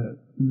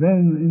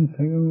 Then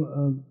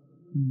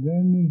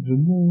it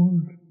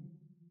removed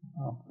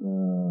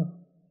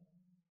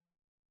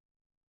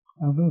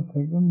after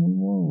second World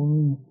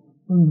War.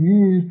 When we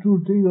used to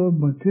take our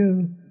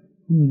material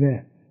from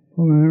there,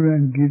 from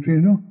railway gateway,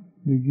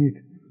 the gate.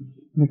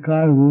 The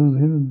car goes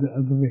here the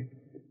other way.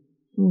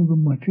 So the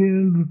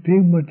material, to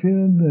take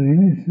material in the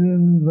rainy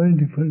season is a very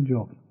difficult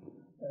job.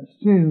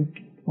 Still,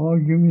 Baba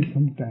gave me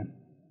some time.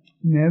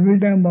 And every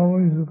time Baba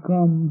used to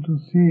come to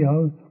see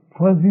how,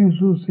 first he used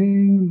to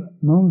sing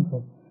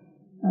nonsense.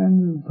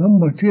 And some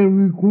material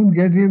we couldn't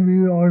get here,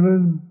 we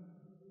ordered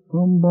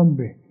from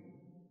Bombay.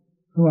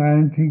 So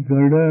iron thing,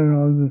 girder and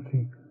all the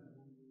things.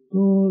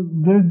 So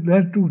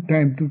that took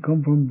time to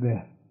come from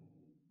there.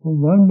 For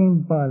 1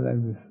 month part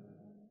like this.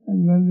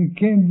 And when we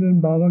came, then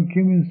Baba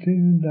came and stayed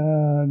in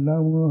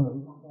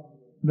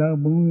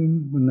Dagbamu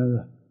in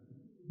Nagar.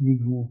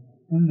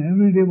 And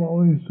every day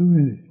Baba used to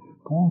visit.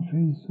 Come on,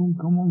 friends, soon,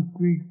 come on,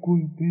 quick,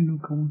 Pendu,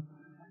 come on.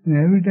 And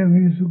every time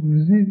he used to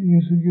visit, he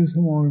used to give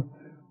some order.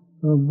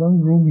 One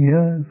room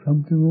here,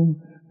 something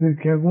room, where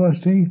Keko was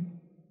staying.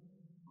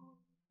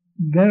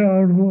 There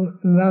also,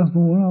 last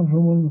one after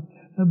one,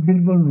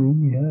 build one room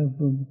here.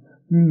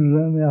 We will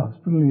run a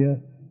hospital here.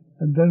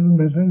 And that is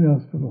maternity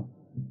hospital.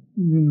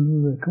 We will do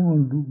that. Come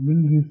on,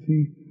 build this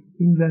thing,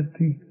 build that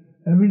thing.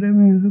 Every time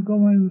he used to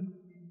come and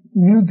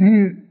new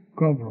thing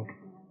crop up.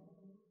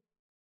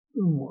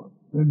 So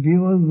the day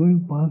was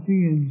going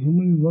passing and so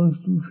many works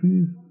to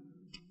finish.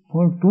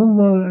 For 2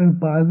 months and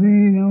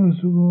passing now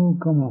used to go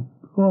come up.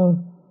 Because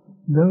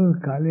there was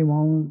Kali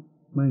Mama,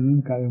 my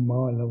name Kali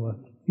Mama.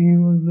 He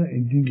was the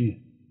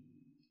engineer.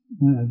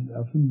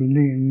 After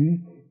building engineer,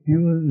 he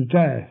was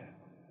retired.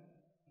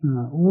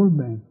 Old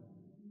man.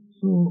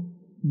 So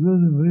he was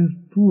very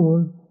too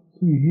old.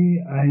 So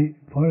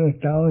for a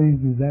tower, he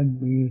designed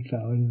a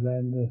tower,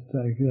 designed the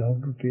structure, how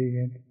to take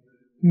it.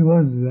 He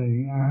was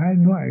designing. I had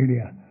no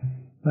idea.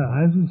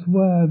 I had to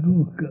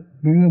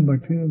bring a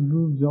material,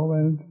 do job,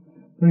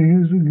 but he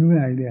used to give me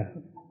an idea,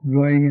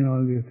 drawing and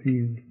all these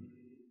things.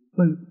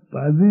 But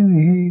then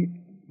he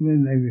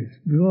went like this,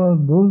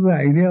 because both the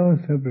idea was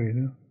separate.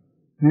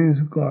 They used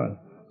to call.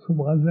 So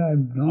Padre,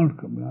 I'm not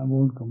coming, I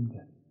won't come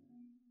there.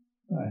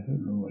 I said,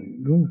 no worry,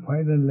 don't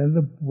fight and let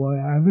the boy,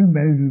 I will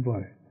marry the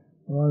boy,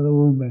 or the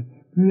old man.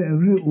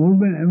 Every old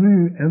man,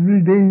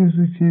 every day he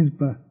used to change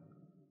path.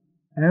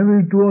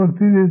 Every 2 or 3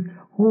 days,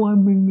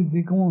 I'm being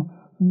busy, come on,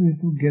 we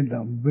used to get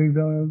down, break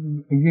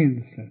down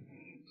again.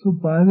 So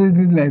Padre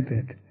did like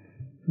that.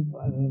 So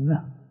Padre,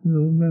 the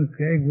old man,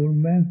 crack, old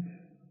man.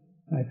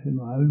 I said,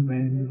 no, I will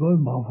manage, because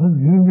Baba's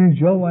giving me a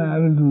job, I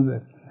will do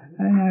that.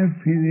 And I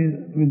feel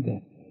it with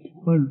that.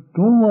 But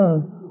don't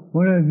work,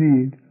 what I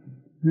did,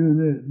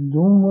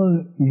 don't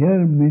work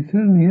here,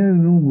 mission here is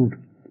no good.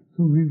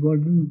 So we got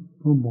him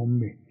from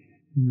Bombay.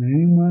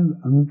 Nariman's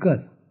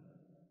uncle,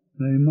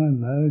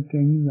 Nariman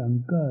Chinese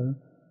uncle,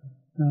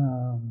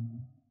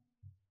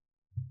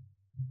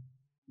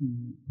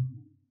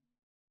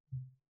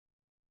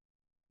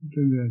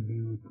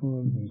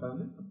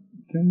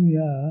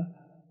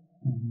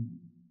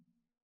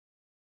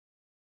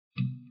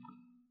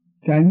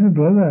 Chinese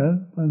brother,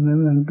 but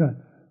never uncle.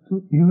 So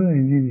he was an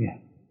engineer,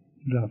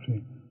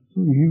 drafting. So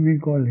we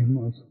called him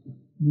also.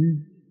 We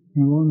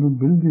want to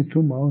build this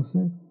tomb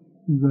outside.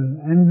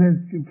 And the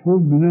 4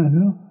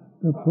 minars,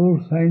 the 4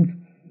 signs,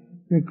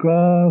 the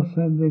cross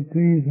and the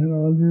trees and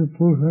all these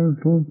 4 signs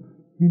of tomb,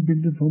 he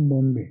built it from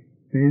Bombay.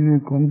 There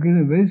is a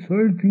concrete, a very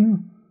solid thing.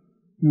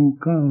 You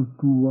can't,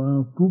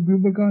 2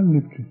 people can't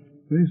lift it.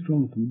 Very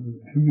strong thing,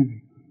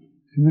 heavy.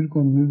 Cement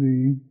concrete,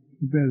 he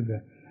prepared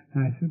that.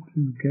 I said,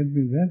 please get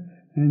me that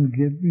and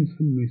get me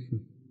some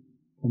masons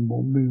from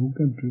Bombay who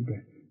can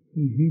prepare.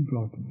 So he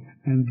brought it.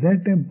 And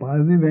that time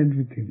Pazi went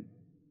with him.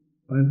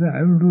 I said,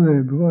 I will do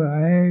that because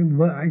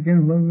I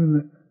can work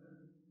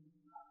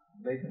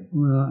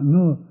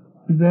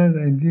with that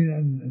engineer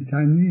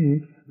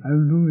Chinese, I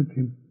will do with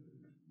him.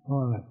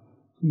 All right.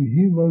 So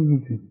he worked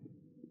with him.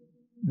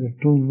 The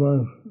tool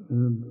was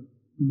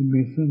The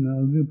mason,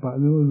 now the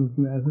father was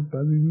looking. I said,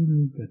 Father, you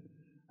look at.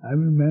 I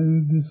will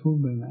marry this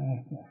woman.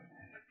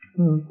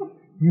 So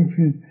you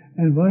feel.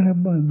 And what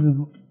happened? The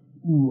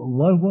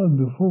work was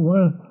before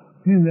work.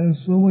 There was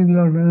so much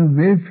left, and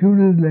very few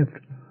days left.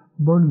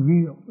 But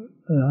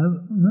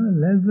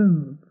less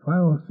than 5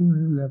 or 6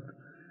 days left.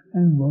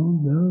 And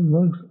there was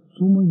work,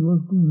 so much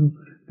work to do.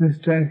 The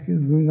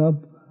staircase going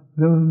up,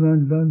 there was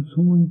not done.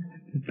 So much.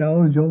 The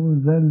tower job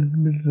was there,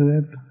 little bit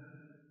left.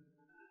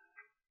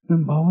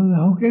 And Baba said,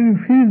 how can you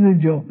finish the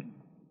job?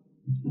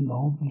 And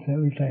Baba said, I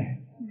will try.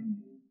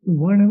 So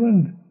what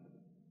happened?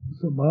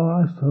 So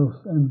Baba asked us,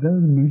 and there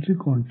was military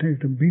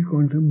contact, a big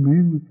contact.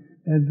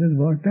 At that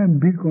what time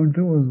big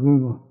contact was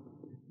going on.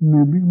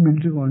 Big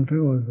military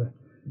contact was there.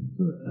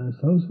 So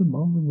South said,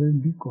 Baba, there was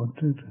big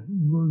contact.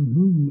 It was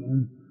huge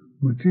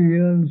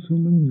material, so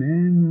many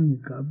men and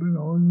carpet,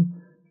 all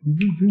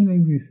these things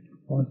like this.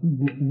 Also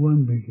go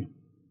and break it.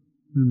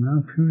 And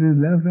now few days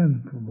left,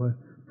 and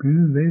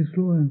period is very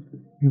slow, and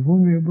you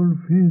won't be able to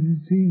finish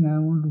this thing. I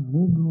want to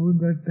go before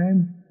that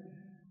time.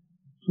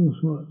 So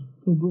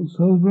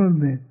brought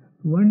there.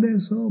 One day I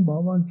saw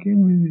Baba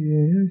came with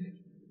Eruch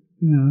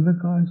in another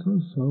car. I saw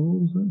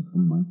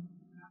someone.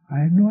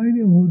 I had no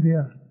idea who they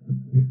are.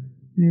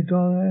 He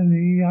talked and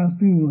he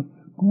asked me,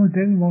 come on,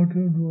 tell me what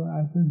you do.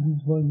 I said,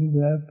 this was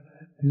left,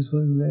 this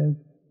was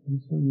left,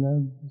 this was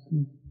left, this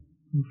is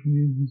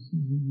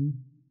this.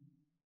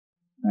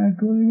 I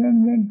told him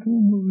and went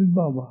through with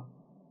Baba.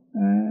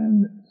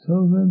 And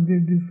so then they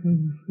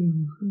discussed.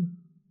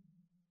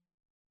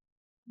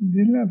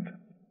 They left.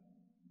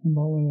 And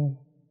Baba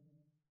left.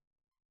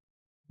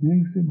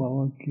 Next day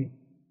Baba came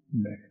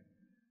back.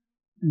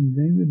 And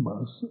then the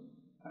boss,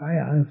 I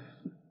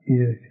asked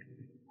Eruch,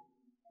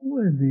 who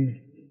are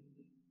they?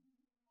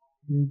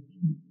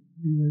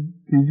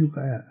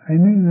 Tejukaya. I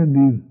knew the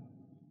name,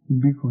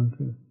 big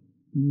contract,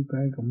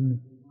 Tejukaya company.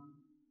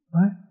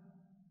 Why?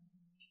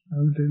 I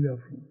will tell you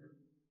afterwards.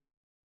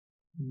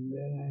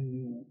 Then I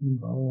knew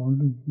Baba wanted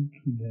to speak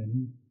to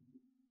them.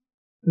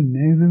 The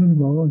next day when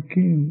Baba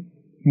came,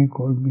 he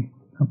called me,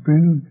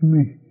 Pendu to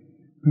me.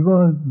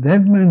 Because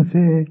that man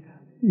said,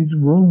 it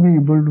won't be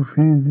able to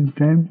finish this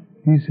time.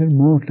 He said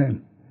more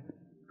time.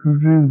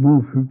 15 is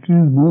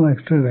more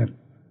extra time.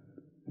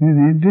 Then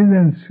 8 days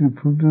and 15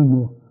 is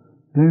more.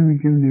 Then we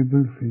can be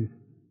able to finish.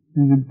 It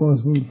is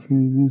impossible to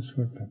finish this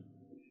short time.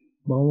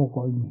 Baba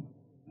called me.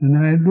 And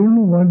I don't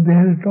know what they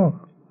had to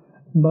talk.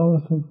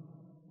 Baba said,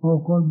 Baba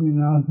called me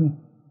and asked me,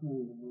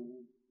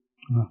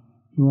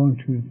 you want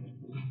to finish?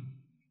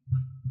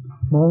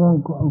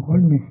 Baba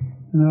called me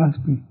and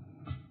asked me,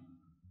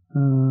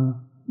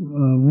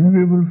 will you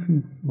be able to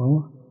finish?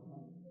 Baba,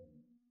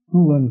 do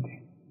one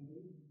thing.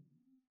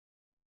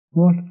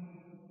 What?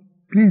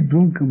 Please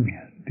don't come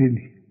here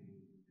daily.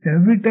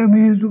 Every time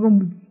he used to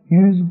come, he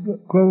used to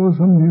cover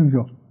some new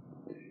job.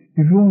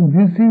 If you want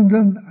this thing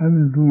done, I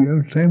will do it. I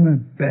will try my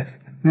best.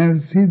 And I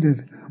will see that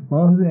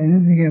once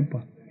anything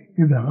happens.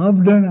 If half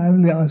done, I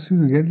will ask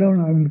you to get down,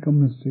 I will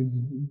come and stay.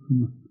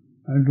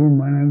 I don't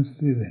mind, I will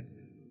stay there.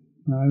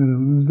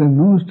 If there is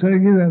no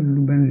staircase, I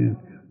will manage it.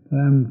 But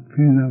I am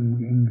finished, I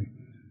am angry.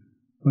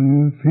 When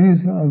you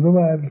finish,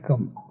 otherwise I will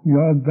come. You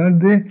are that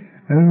day,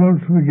 I will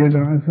not get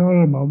down. I said, all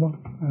right, Baba,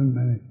 I will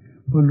manage.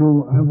 But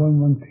no, I want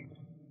one thing.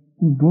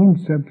 You don't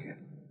step here.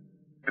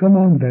 Come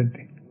on that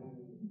day.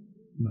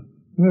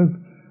 Because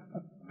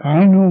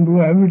I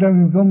know, every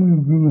time you come, you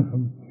give me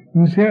something.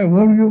 You say, I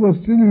won't give, but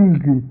still you will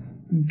give.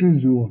 It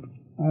is you want.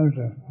 I will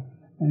try.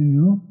 And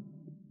you know,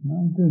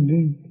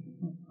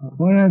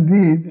 what I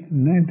did,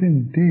 night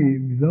and day,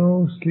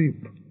 without sleep.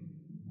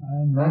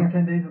 9 or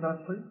 10 days without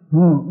sleep?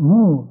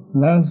 No.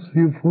 Last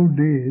 3-4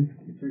 days.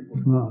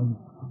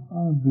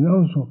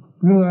 Without so.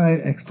 Because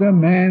I extra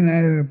man,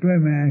 I apply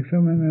my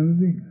extra man and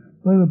everything.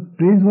 But the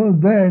place was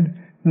bad.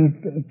 The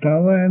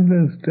tower and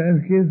the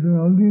staircase and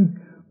all these,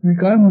 we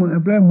can't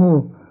apply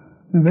more.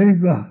 Very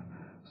far.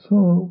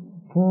 So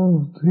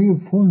for 3 or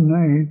 4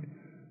 nights,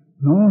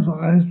 so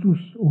I used to,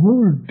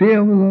 whole day I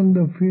was on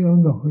the field,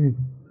 on the hill.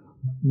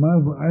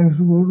 I used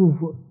to go to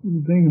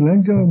take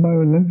lunch, my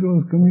lunch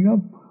was coming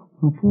up,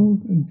 for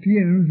food and tea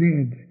and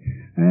everything.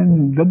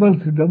 And double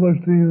three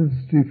was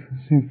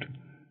shift.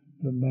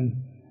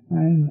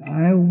 And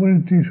I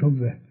opened a tea shop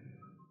there.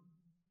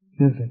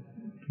 Yes, sir.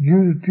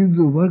 Give the tea to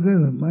the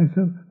workers,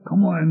 myself,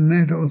 come on, at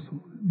night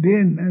also. Day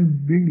and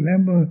night, big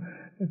lamp,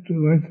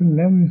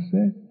 lamp is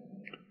there,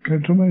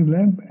 petrol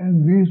lamp,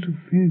 and we used to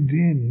feed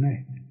day and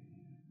night.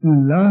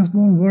 And last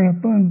month, what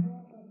happened?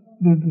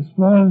 The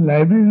small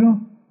library,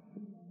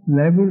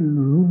 library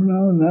roof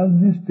now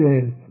this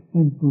stairs.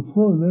 And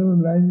before there was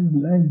like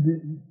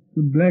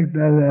the black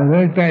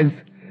tiles,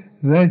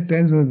 red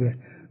tiles were there.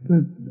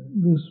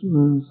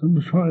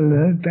 Some short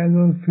red tiles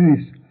were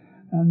finished.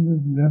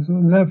 And that's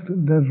what left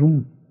the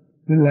room.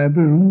 The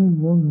library room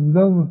was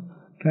without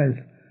tiles.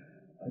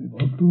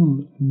 About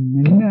to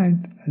midnight,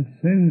 I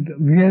said,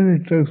 we had a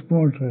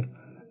transporter.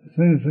 I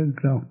said,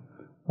 ground.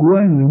 Go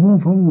and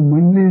remove from the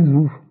Monday's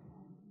roof.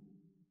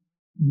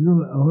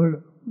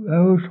 I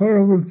was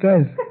short of the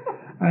tiles.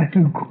 I had to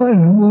go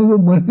and remove the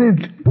money.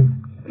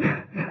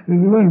 There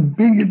was one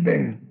big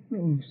bag.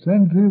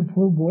 Sent 3 or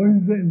 4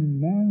 boys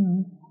and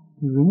man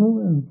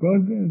removed and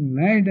brought the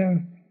night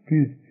out.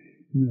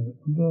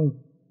 About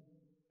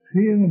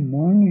 3 in the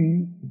morning,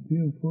 3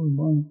 or 4 in the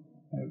morning,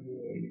 I was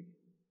ready.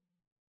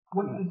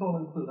 What did this all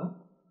include, huh?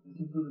 This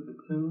included the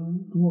tomb?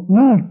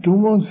 No,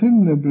 tomb was in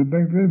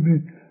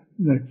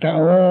the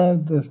tower,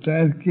 the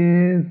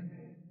staircase,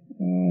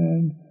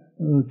 and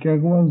some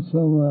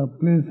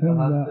place in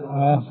the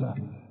house.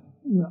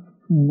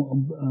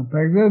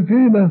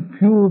 Practically, but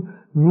few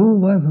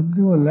rooms or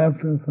something were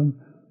left or some.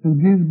 And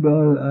this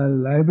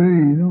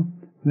library,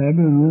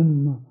 library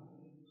room.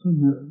 So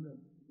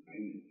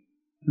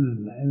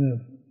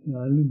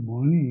early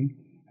morning,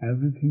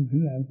 everything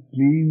I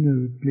cleaned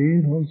the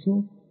place also,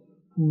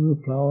 put the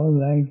flowers,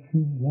 like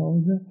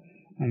flowers there,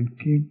 and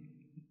keep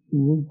the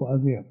wood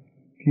party up.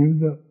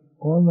 Give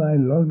I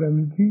locked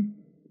everything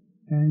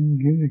and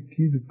give the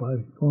key to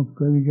party. Come,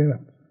 get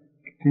up.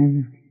 Take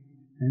the key.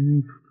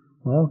 And if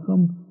Baba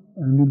come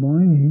in the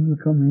morning, he will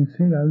come. He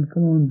said, I will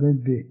come on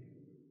that day.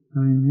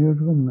 And you have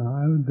to come now.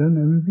 I have done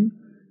everything.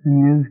 And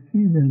he has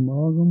key. Then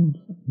Baba comes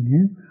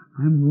again.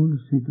 I am going to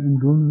sleep. And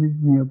don't wake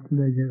me up till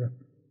I get up.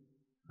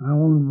 I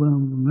won't.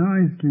 Now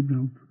I sleep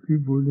now.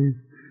 3-4 days.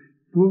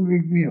 Don't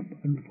wake me up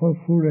for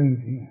food or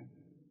anything.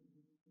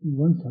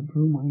 Once after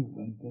my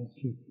went to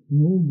sleep.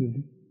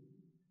 Nobody.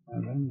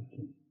 I ran to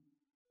sleep.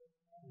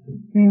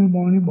 In the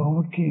morning,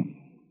 Baba came.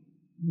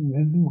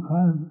 Went to the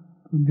car.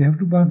 They have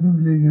to pass the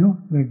village,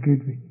 that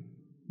gateway.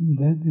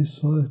 Then they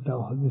saw the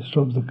tower. They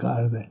stopped the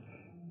car there.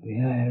 They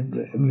had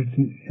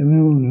everything.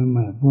 Everyone,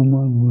 my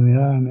woman,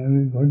 Muir, and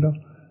everyone got up.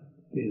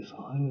 They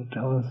saw the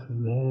towers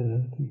there,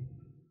 everything.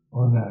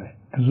 All that.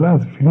 At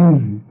last,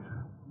 finished.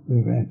 We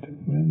went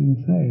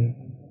inside.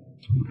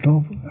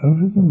 Top,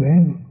 everything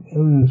ready.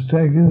 Every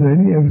stack is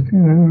ready,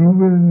 everything ready,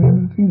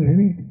 everything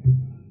ready.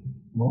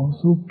 Baba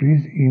so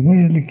pleased,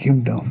 immediately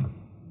came down.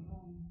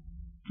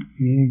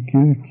 He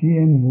gave the key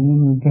and woman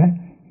with that.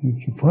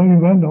 Before he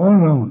went all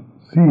around,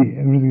 see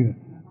everything.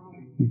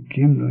 He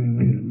came down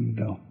immediately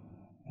down.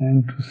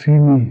 And to see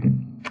me,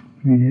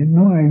 we had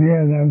no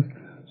idea that I was.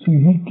 So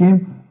he came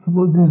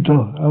about this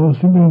door. I was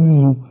sleeping in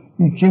this room.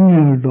 He came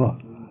near the door.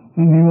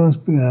 And he was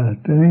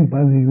telling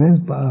Padre, where's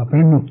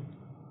Pendu?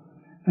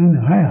 And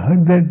I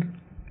heard that,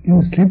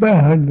 in sleep I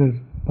heard that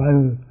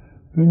Padre,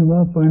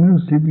 Pendu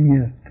sleeping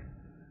here.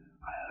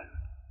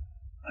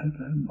 I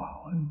thought,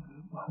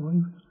 Baba,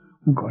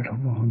 we got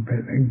up on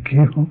bed and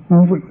came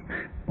over.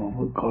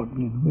 Baba got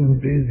me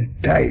and raised it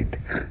tight.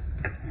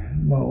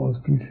 Baba was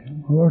pleased.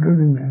 What are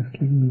you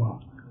sleeping, Baba?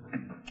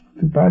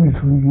 The Padre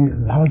told me,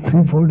 last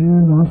 3-4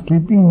 days not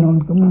sleeping,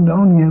 not coming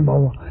down here,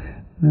 Baba.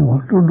 Now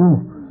what to do?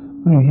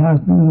 When he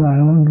asked me,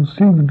 I want to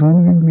sleep,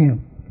 don't wake me up.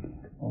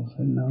 Baba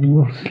said, now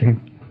go to sleep.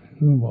 I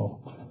said, Baba,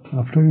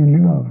 after you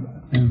leave out.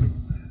 And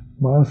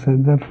Baba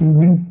said that to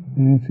me,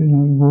 and he said,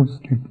 now go to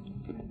sleep.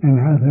 And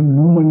I have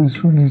no money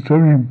to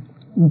disturb him.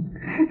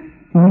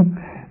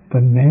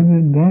 But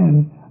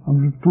then,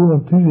 after 2 or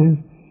 3 days,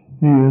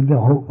 the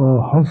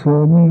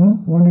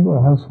housewarming, what do you call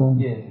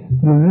housewarming? Yes.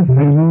 The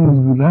ceremony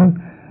was done,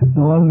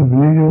 all the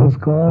village was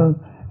called,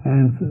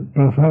 and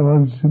prasad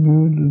was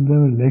distributed, there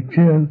were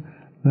lectures,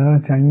 there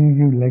were Chinese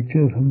give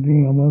lectures,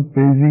 something about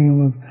praising,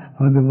 about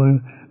how the world,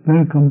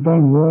 then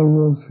compound war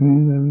was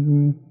finished,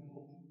 everything.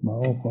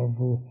 Baba called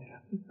for,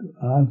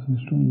 asked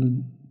Vishnu to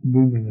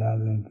bring the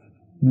garlands.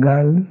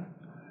 Garlands,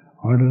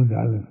 order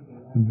garlands,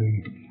 and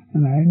bring it.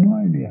 And I had no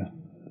idea.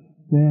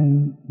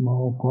 Then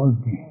Baba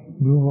called me.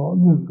 We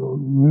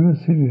were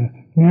sitting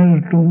near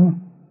the tomb.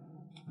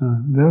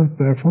 There was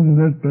platform,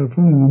 that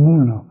platform is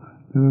removed now.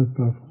 There was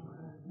platform.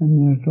 And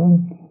near the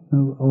tomb,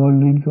 our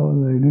leaders all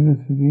ready were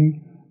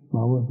sitting,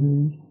 Baba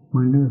sitting,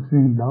 Mandi was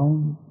sitting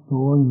down, the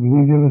whole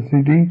village was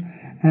sitting,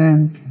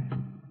 and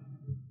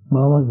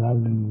Baba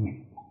guarded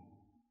me.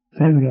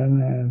 That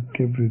garland I have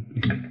kept with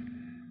me.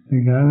 The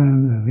garland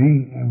and the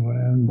ring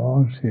and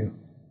Baba saved.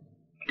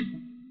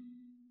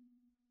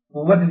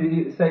 Well, what did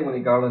he say when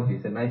he garlanded you?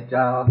 He said, nice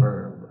job,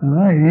 or? He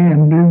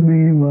embraced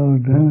me, well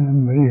done,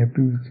 I'm very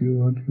happy with you,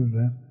 what you've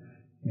done.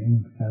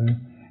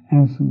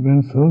 And so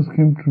when souls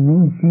came to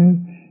know faith,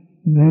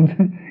 then he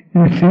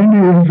said he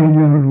was to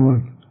me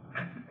afterwards.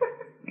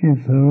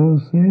 Sarah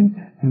said,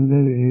 and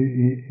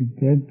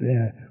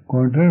that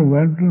contract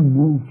went to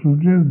move,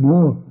 fruited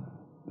more.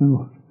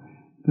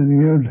 Then he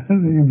had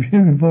done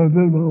immediately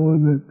further Baba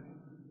that.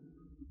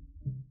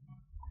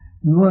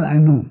 Because I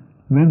know,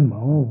 when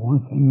Baba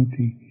wants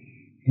anything,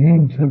 he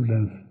himself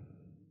does.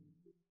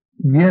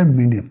 We are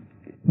medium.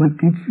 But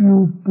if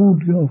you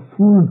put your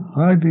full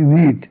heart in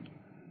it,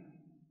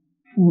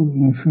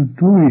 if you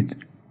do it,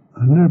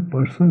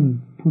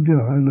 100%, put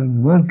your heart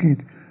and work it,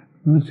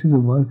 you will see the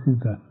work is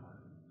done.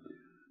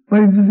 But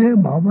if you say,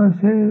 Baba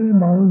said,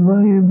 Baba's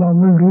work is, Baba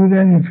will do it,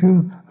 and if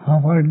you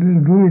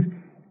half-heartedly do it,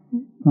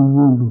 you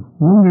won't do.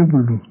 Won't be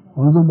able to do.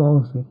 Although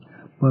Baba said.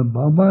 But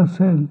Baba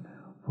said,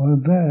 for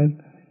that,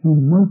 you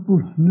must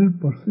put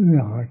 100% in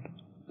your heart.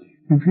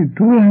 If you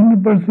do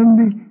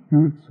 100%, you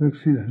will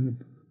succeed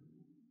 100%.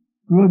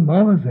 Because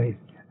Baba said,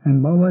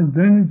 and Baba has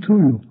done it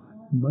through you.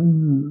 But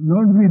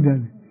not we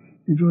done it.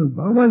 It was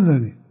Baba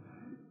done it.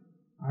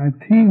 I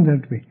think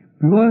that way.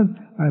 Because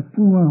I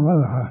put my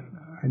whole heart.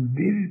 I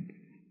did it.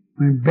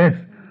 My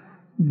best.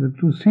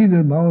 To see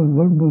that Baba's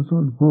word must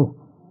not go.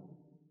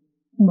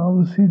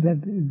 Baba see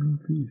that it will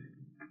be.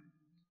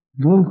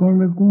 Those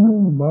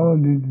Kondakundu, Baba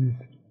did this.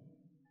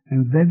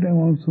 And that time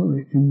also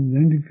in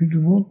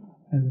 1954,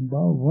 as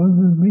Baba was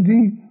this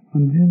meeting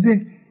on this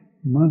day,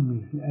 must be.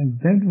 And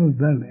that was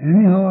done.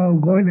 Anyhow I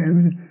got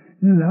everything.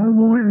 In the last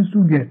moment I used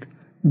to get.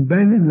 In the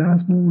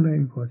last moment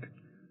I got.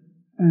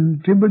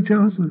 And table chair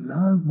was the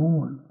last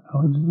moment.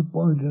 I was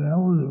disappointed. I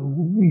was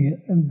moving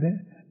here and there.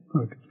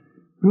 Got it.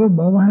 Because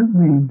Baba helped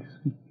me in this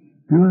way.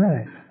 Because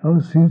I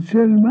was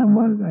sincere in my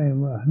work. I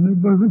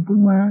 100% put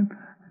my hand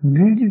and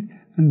did it.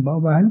 And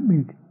Baba helped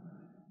me.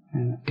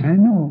 And I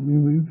know,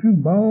 if you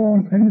Baba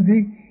wants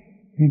anything,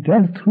 he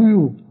does through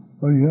you.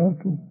 But you have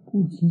to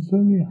put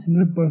sincerely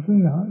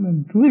 100% heart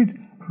and do it.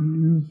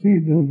 And you see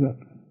the result.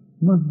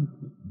 Must be.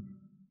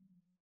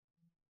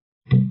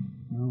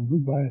 Now,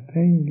 goodbye.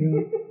 Thank you.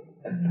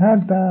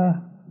 Tata.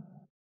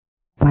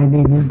 My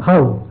name is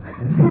Bhau.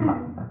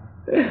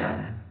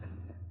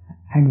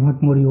 And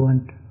what more you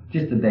want?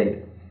 Just the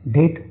date.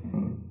 Date?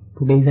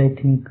 Today is, I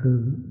think,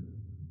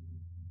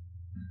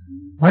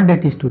 what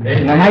date is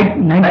today?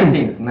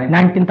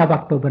 19th of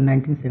October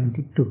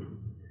 1972.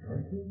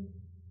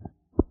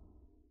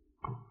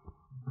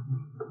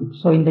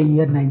 So in the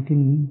year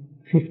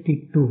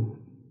 1952,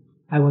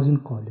 I was in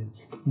college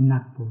in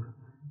Nagpur.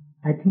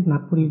 I think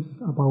Nagpur is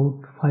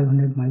about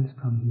 500 miles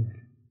from here.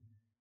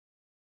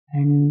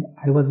 And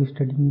I was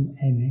studying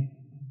in MA.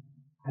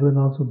 I was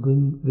also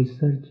doing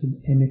research in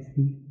MSc.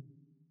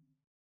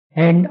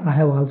 And I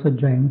have also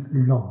joined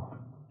law.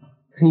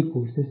 3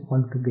 courses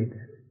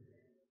altogether.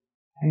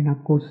 And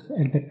of course,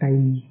 at that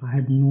time, I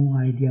had no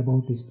idea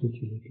about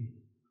spirituality.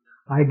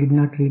 I did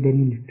not read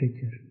any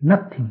literature,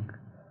 nothing.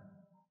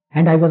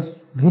 And I was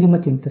very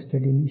much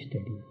interested in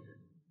studies.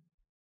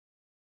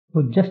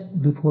 So just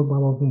before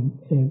Baba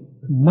went,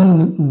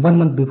 1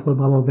 month before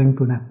Baba went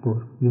to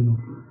Nagpur,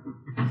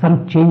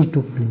 some change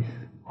took place.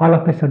 All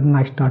of a sudden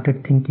I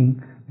started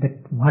thinking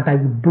that what I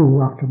would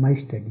do after my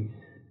studies.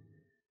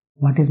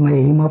 What is my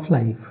aim of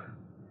life?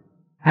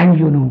 And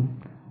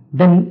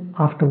then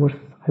afterwards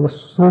I was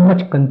so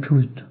much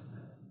confused.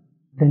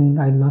 Then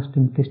I lost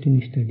interest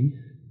in studies.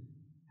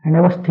 And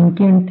I was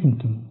thinking.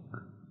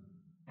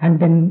 And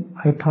then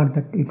I thought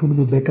that it would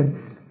be better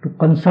to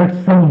consult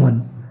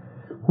someone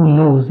who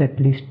knows at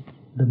least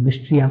the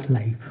mystery of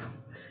life.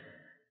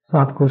 So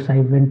of course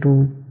I went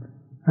to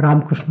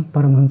Ramakrishna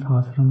Paramahansa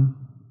Ashram,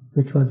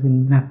 which was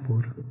in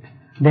Nagpur.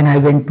 Then I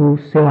went to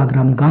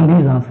Sevagram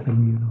Gandhi's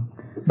ashram,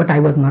 but I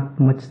was not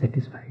much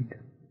satisfied.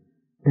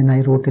 Then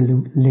I wrote a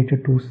letter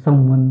to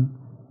someone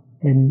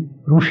in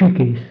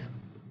Rishikesh,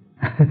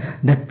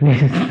 that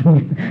place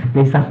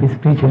of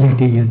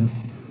spirituality,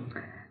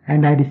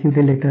 And I received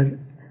a letter.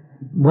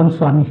 One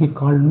Swami, he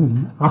called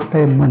me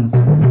after a month.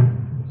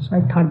 So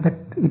I thought that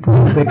it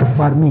would be better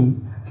for me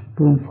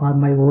to inform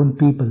my own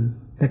people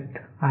that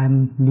I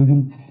am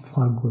living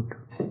for good.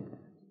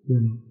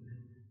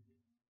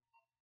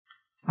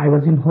 I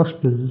was in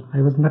hostel.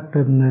 I was not.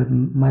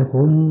 My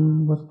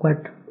home was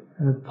quite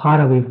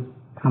far away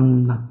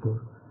from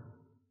Nagpur.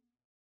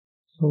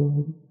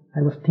 So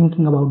I was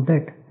thinking about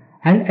that.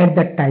 And at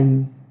that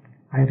time,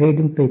 I read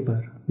in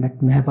paper that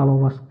MeherBaba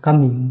was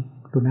coming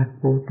to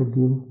Nagpur to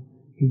give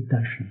his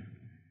darshan.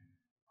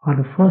 For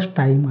the first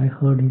time I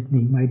heard his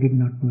name, I did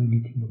not know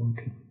anything about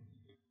him.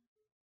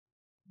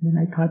 Then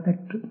I thought that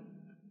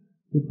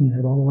if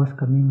MeherBaba was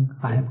coming,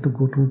 I have to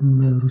go to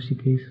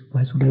Rishikesh.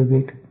 Why should I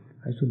wait?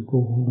 I should go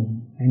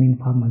home and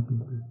inform my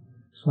people.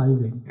 So I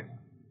went.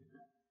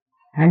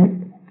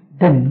 And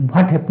then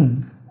what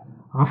happened?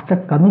 After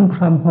coming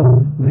from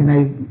home, when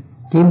I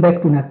came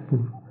back to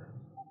Nagpur,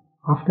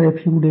 after a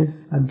few days,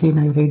 again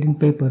I read in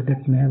paper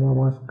that MeherBaba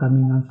was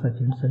coming on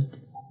such and such.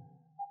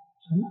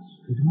 So I was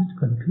very much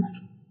confused.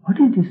 What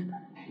is this?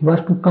 He was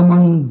to come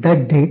on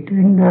that date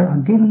and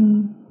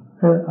again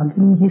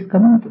he is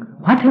coming.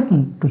 What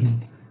happened to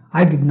him?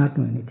 I did not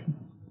know anything.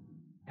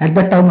 At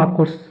that time, of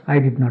course, I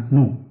did not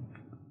know.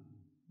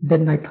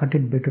 Then I thought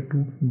it better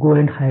to go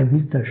and have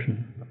his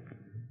darshan.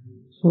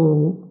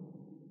 So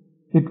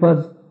it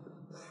was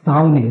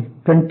Savner,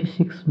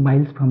 26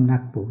 miles from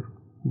Nagpur.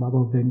 Baba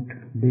went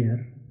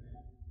there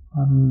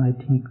on, I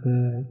think,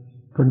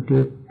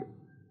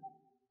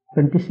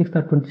 26th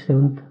or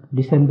 27th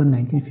December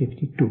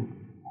 1952.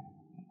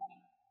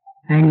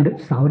 And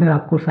Savner,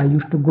 of course, I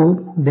used to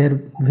go there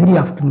very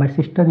often. My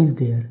sister is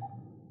there.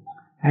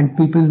 And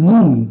people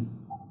knew me.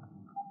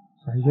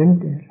 So I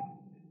went there.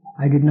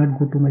 I did not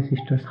go to my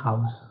sister's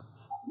house.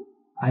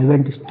 I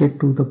went straight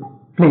to the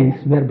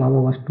place where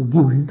Baba was to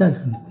give his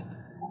darshan.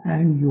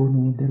 And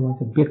there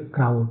was a big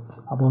crowd,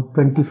 about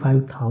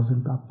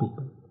 25,000 of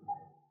people.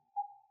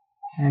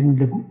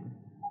 And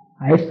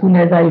as soon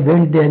as I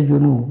went there,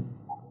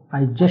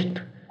 I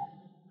just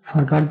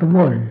forgot the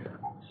world.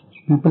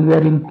 People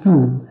were in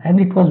queue, and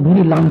it was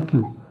very long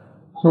queue.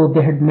 So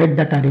they had made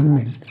that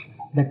arrangement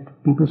that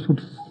people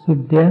should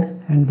sit there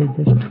and they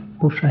just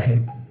push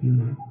ahead, you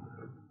know.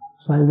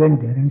 So I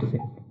went there and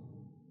sat.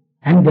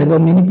 And there were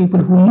many people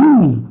who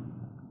knew me.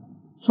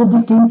 So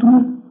they came to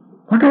me.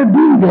 What are you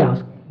doing? They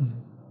asked.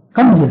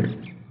 Come here.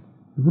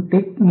 We will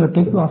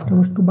take you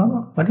afterwards to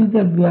Baba. What is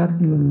there? We are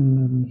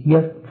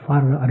here for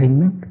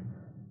arrangement.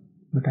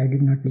 But I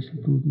did not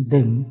listen to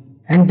them.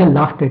 And they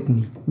laughed at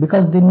me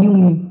because they knew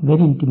me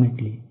very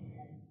intimately.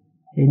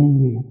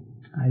 Anyway,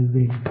 I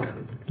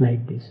went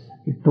like this.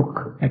 It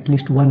took at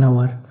least 1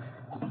 hour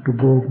to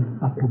go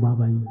up to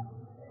Baba.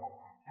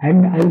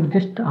 And I would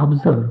just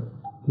observe.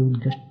 He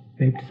would just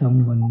pet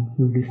someone.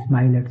 He would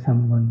smile at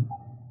someone.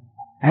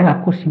 And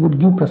of course he would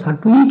give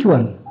prasad to each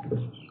one.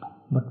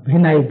 But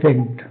when I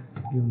went,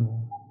 you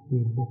know, he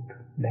looked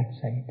that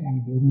side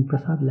and gave me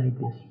prasad like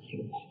this.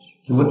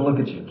 He wouldn't look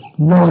at you?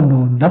 No,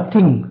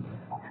 nothing.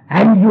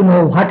 And you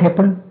know what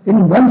happened?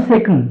 In 1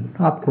 second,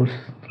 of course,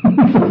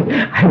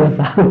 I was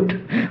out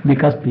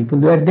because people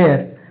were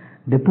there.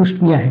 They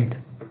pushed me ahead.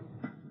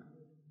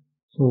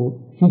 So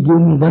he gave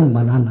me 1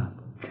 banana.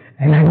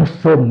 And I was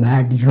so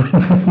mad, you know.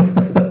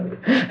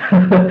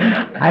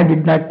 I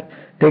did not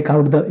take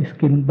out the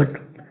skin, but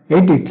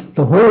ate it,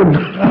 the whole.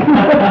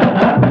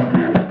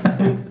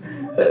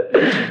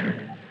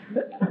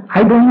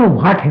 I don't know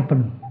what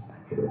happened.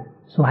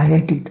 So I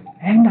ate it.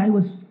 And I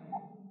was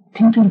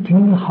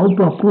thinking how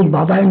to approach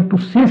Baba and to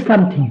say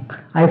something.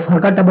 I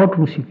forgot about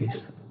Rishikesh.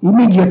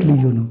 Immediately,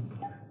 you know.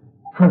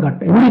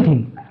 Forgot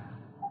everything.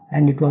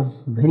 And it was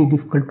very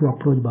difficult to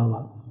approach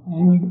Baba.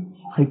 And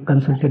I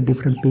consulted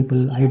different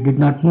people. I did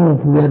not know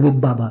who were with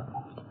Baba.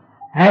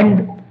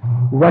 And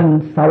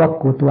one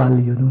Savak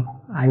Kotwal, you know,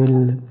 I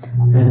will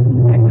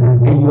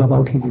tell you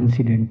about his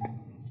incident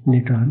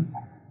later on.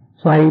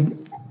 So I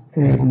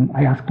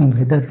asked him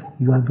whether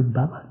you are with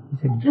Baba. He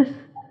said, yes.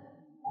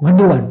 What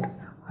do you want?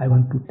 I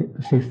want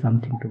to say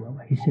something to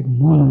Baba. He said,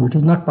 no, it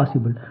is not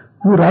possible.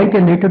 You write a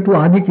letter to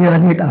Adi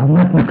Kirani at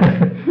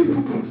Ahmednagar.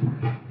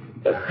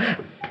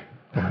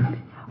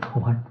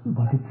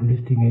 What a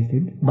foolish thing I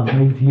said.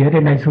 Baba is here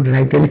and I should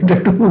write a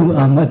letter to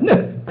Ahmed.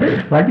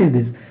 What is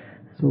this?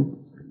 So,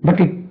 but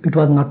it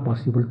was not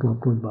possible to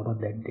approach Baba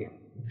that day.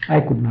 I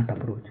could not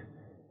approach.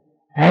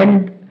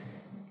 And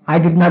I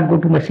did not go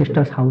to my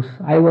sister's house.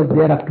 I was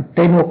there up to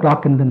 10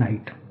 o'clock in the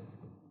night.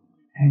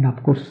 And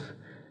of course,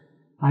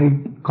 I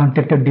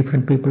contacted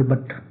different people,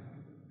 but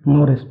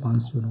no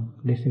response, you know.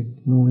 They said,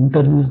 no,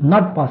 interview is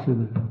not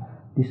possible.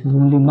 This is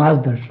only Mass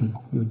Darshan.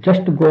 You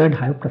just go and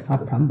have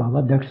prasad from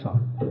Baba, that's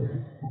all.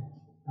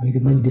 Very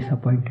much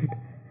disappointed.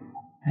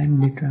 And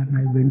later on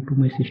I went to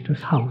my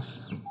sister's house.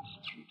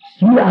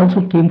 She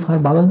also came for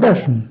Baba's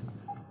darshan.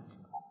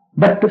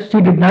 But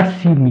she did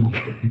not see me.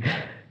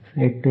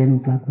 At 10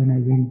 o'clock when I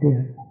went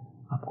there,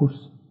 of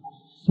course,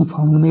 she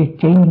found me a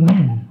changed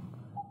man.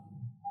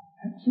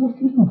 And she was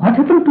thinking, what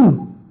happened to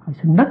you? I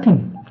said,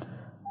 nothing.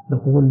 The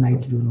whole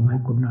night, you know, I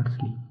could not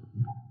sleep.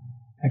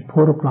 At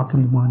 4 o'clock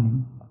in the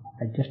morning,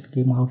 I just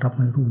came out of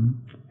my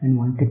room and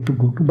wanted to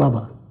go to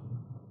Baba.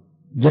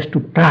 Just to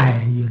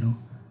try, you know.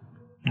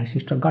 My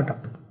sister got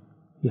up.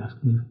 She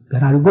asked me,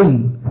 where are you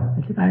going?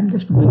 I said, I am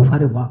just going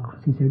for a walk.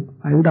 She said,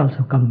 I would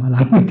also come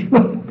along with you.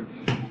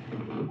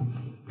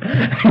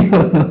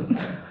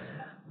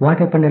 What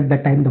happened at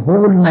that time? The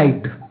whole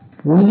night,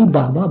 only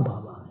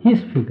Baba,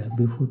 his figure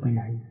before my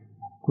eyes.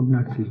 Could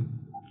not sleep.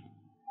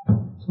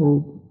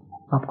 So,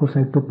 of course,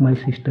 I took my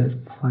sister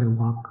for a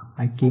walk.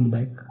 I came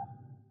back.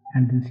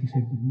 And then she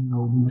said,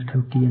 now we must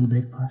have tea and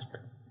breakfast.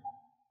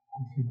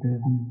 I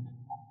said,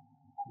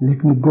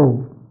 let me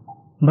go.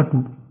 But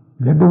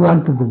where do you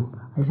want to go?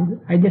 I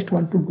said, I just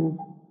want to go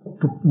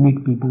to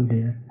meet people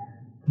there.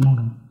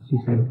 No. She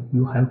said,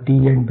 you have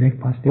tea and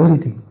breakfast,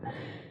 everything.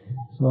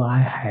 So I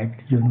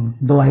had, you know,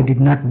 though I did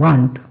not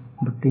want,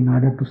 but in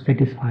order to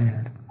satisfy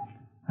her,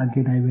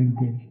 again I went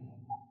there.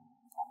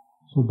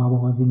 So Baba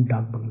was in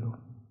Dak Bungalow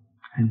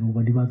and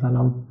nobody was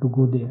allowed to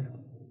go there.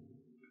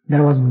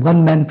 There was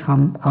one man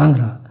from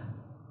Andhra.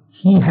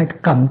 He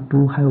had come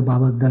to have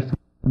Baba's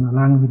darshan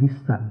along with his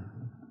son.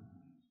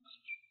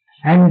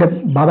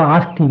 And Baba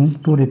asked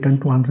him to return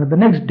to Andhra the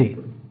next day.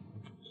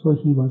 So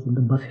he was in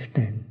the bus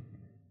stand.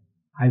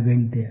 I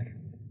went there.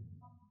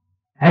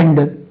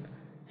 And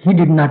he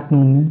did not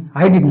know me,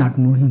 I did not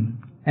know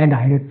him. And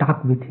I had a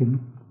talk with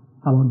him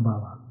about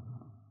Baba.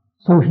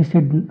 So he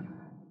said,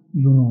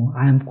 you know,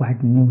 I am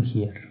quite new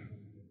here.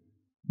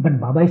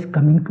 But Baba is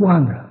coming to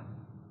Andhra.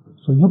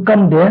 So you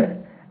come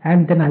there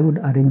and then I would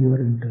arrange your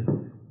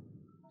interview.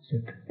 I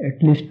said,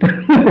 at least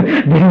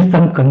there is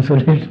some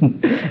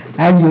consolation.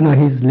 And you know,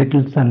 his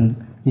little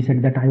son, he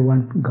said that I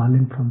want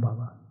garland from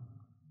Baba.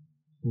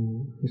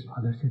 So his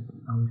father said,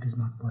 now it is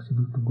not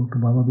possible to go to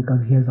Baba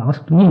because he has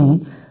asked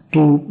me to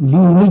leave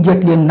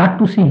immediately and not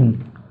to see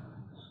him.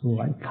 So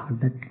I thought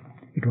that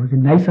it was a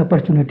nice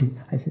opportunity.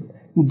 I said,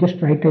 you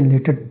just write a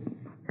letter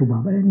to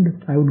Baba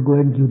and I would go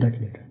and give that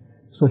letter.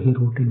 So he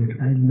wrote a letter.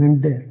 I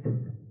went there.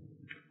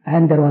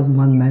 And there was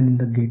one man in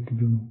the gate,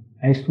 you know.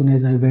 As soon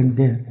as I went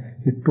there,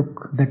 he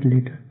took that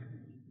letter,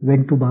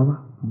 went to Baba,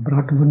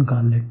 brought one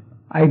garland.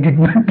 I did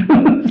not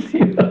see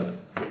her.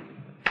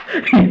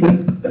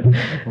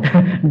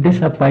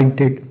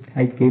 Disappointed,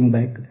 I came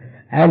back.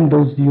 And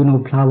those,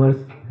 flowers,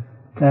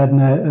 that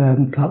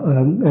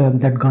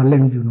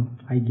garland,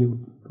 I gave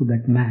to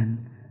that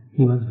man.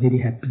 He was very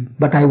happy,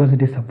 but I was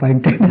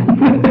disappointed.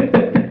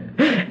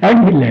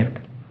 And he left.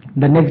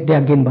 The next day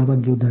again Baba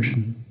gave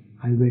darshan.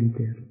 I went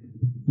there.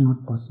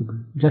 Not possible.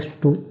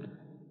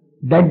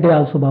 That day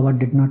also Baba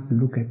did not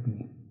look at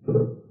me.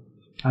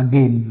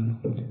 Again,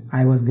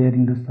 I was there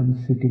in the sun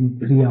sitting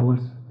 3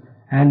 hours,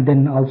 and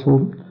then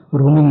also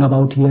roaming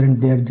about here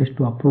and there just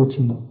to approach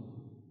him.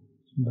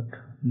 But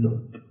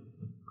no.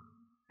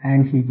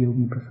 And he gave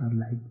me prasad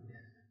like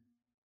this.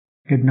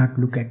 Did not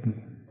look at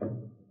me.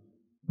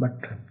 But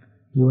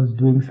he was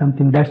doing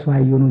something. That's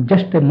why,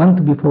 just a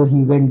month before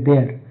he went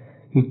there,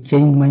 it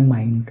changed my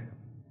mind.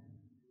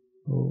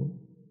 So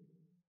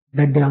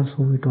that day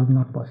also it was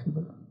not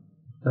possible.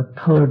 The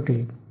third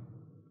day,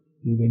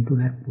 we went to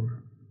Nagpur.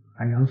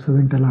 I also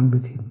went along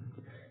with him.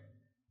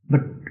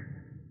 But,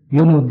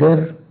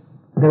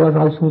 there was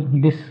also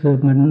this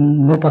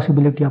no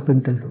possibility up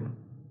until.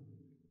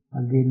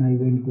 Again I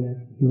went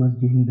there. He was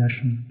giving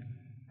darshan.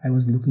 I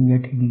was looking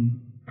at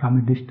him from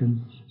a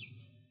distance.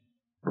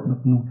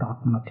 But no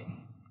talk, nothing.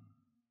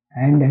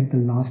 And at the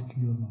last,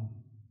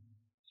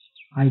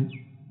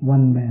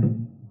 one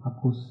man, of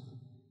course,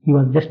 he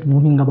was just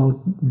moving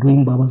about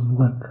doing Baba's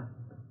work.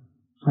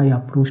 So I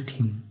approached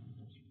him.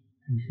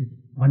 And he said,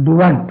 "What do you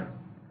want?"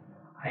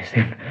 I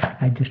said,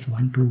 "I just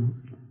want to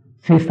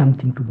say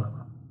something to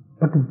Baba."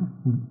 "But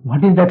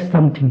what is that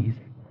something?" He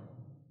said.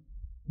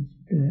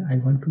 "I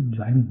want to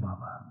join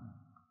Baba."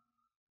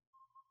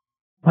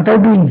 "What are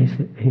you doing?"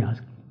 He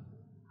asked me.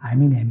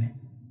 "I'm in MA."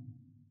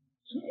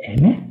 So,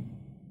 "MA?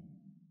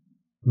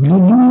 Will you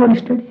leave your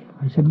study?"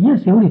 I said,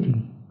 "Yes, everything."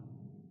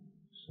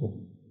 So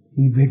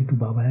he went to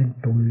Baba and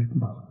told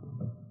Baba.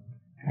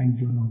 And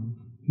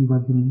he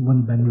was in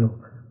one bungalow.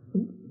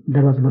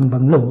 There was one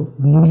bungalow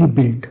newly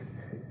built.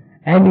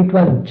 And it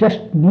was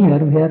just near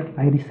where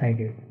I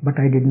resided. But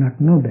I did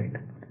not know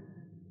that.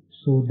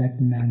 So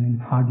that man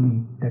informed me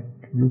that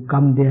you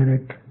come there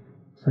at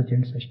such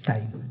and such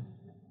time.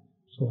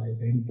 So I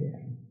went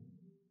there.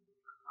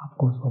 Of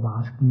course, Baba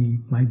asked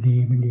me my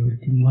name and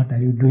everything. "What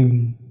are you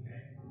doing?"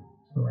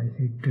 So I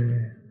said,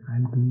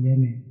 "I'm doing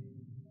MA."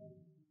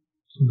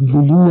 "So will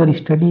you leave your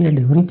study and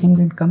everything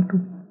and come to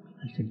me?"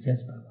 I said, "Yes,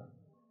 Baba."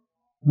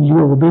 "Will you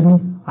obey me?"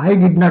 I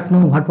did not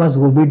know what was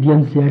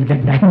obedience at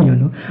that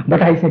time,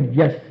 But I said,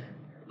 "Yes."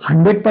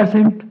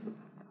 100%?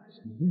 I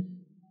said, "Yes."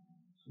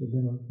 So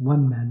there was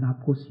one man, of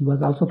course, he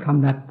was also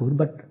from Nagpur,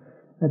 but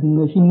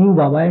he knew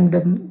Baba and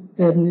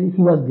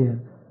he was there.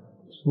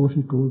 So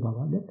he told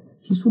Baba that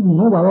he should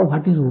know, Baba,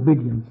 what is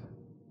obedience.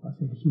 I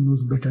said, "He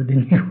knows better than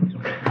you."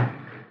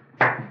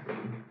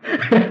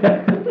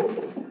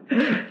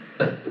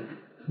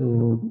 So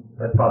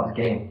that's Baba's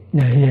game.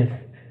 Yes.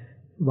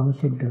 Baba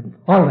said,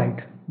 "All right,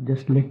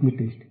 just let me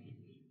taste."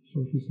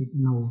 So he said,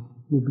 "Now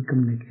you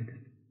become naked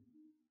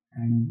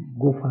and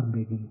go for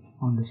begging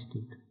on the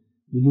street.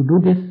 Will you do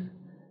this?"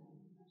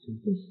 I said,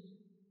 "Yes."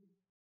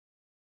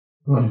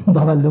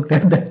 Baba looked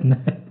at that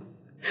man.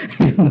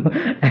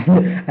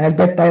 And at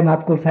that time,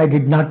 of course, I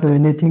did not know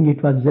anything.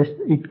 It was just,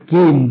 it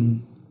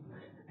came.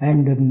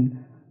 And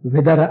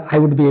whether I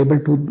would be able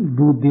to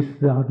do this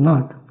or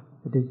not,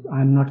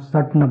 I am not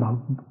certain about.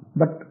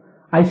 But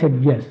I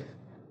said yes.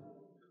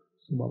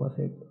 So Baba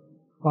said,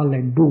 "All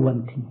right, do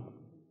one thing.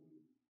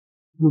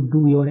 You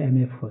do your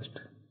MA first.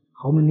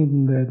 How many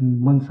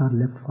months are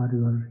left for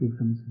your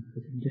examination?" I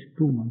said, "Just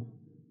 2 months."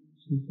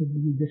 So he said,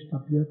 "You just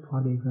appear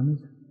for the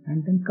examination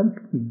and then come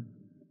to me."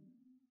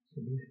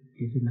 So this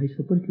is a nice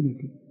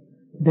opportunity.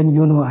 Then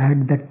I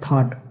had that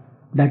thought.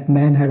 That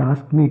man had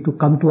asked me to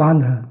come to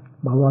Andhra.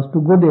 Baba was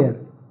to go there.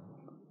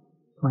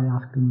 So I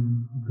asked him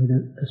whether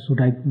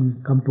should I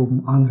come to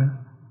Andhra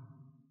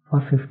for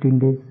 15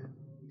 days.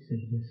 He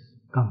said, "Yes,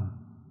 come."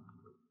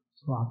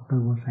 So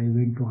afterwards I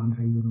went to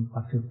Andhra,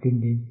 for 15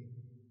 days.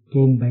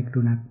 Came back to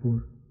Nagpur,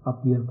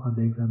 appeared for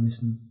the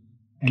examination.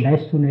 And as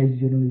soon as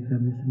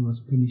examination was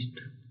finished,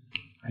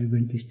 I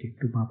went straight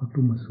to Baba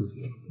to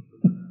Mussoorie.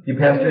 You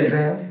passed your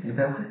exam? You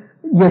passed it?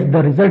 Yes,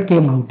 the result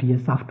came out.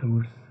 Yes,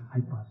 afterwards I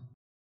passed.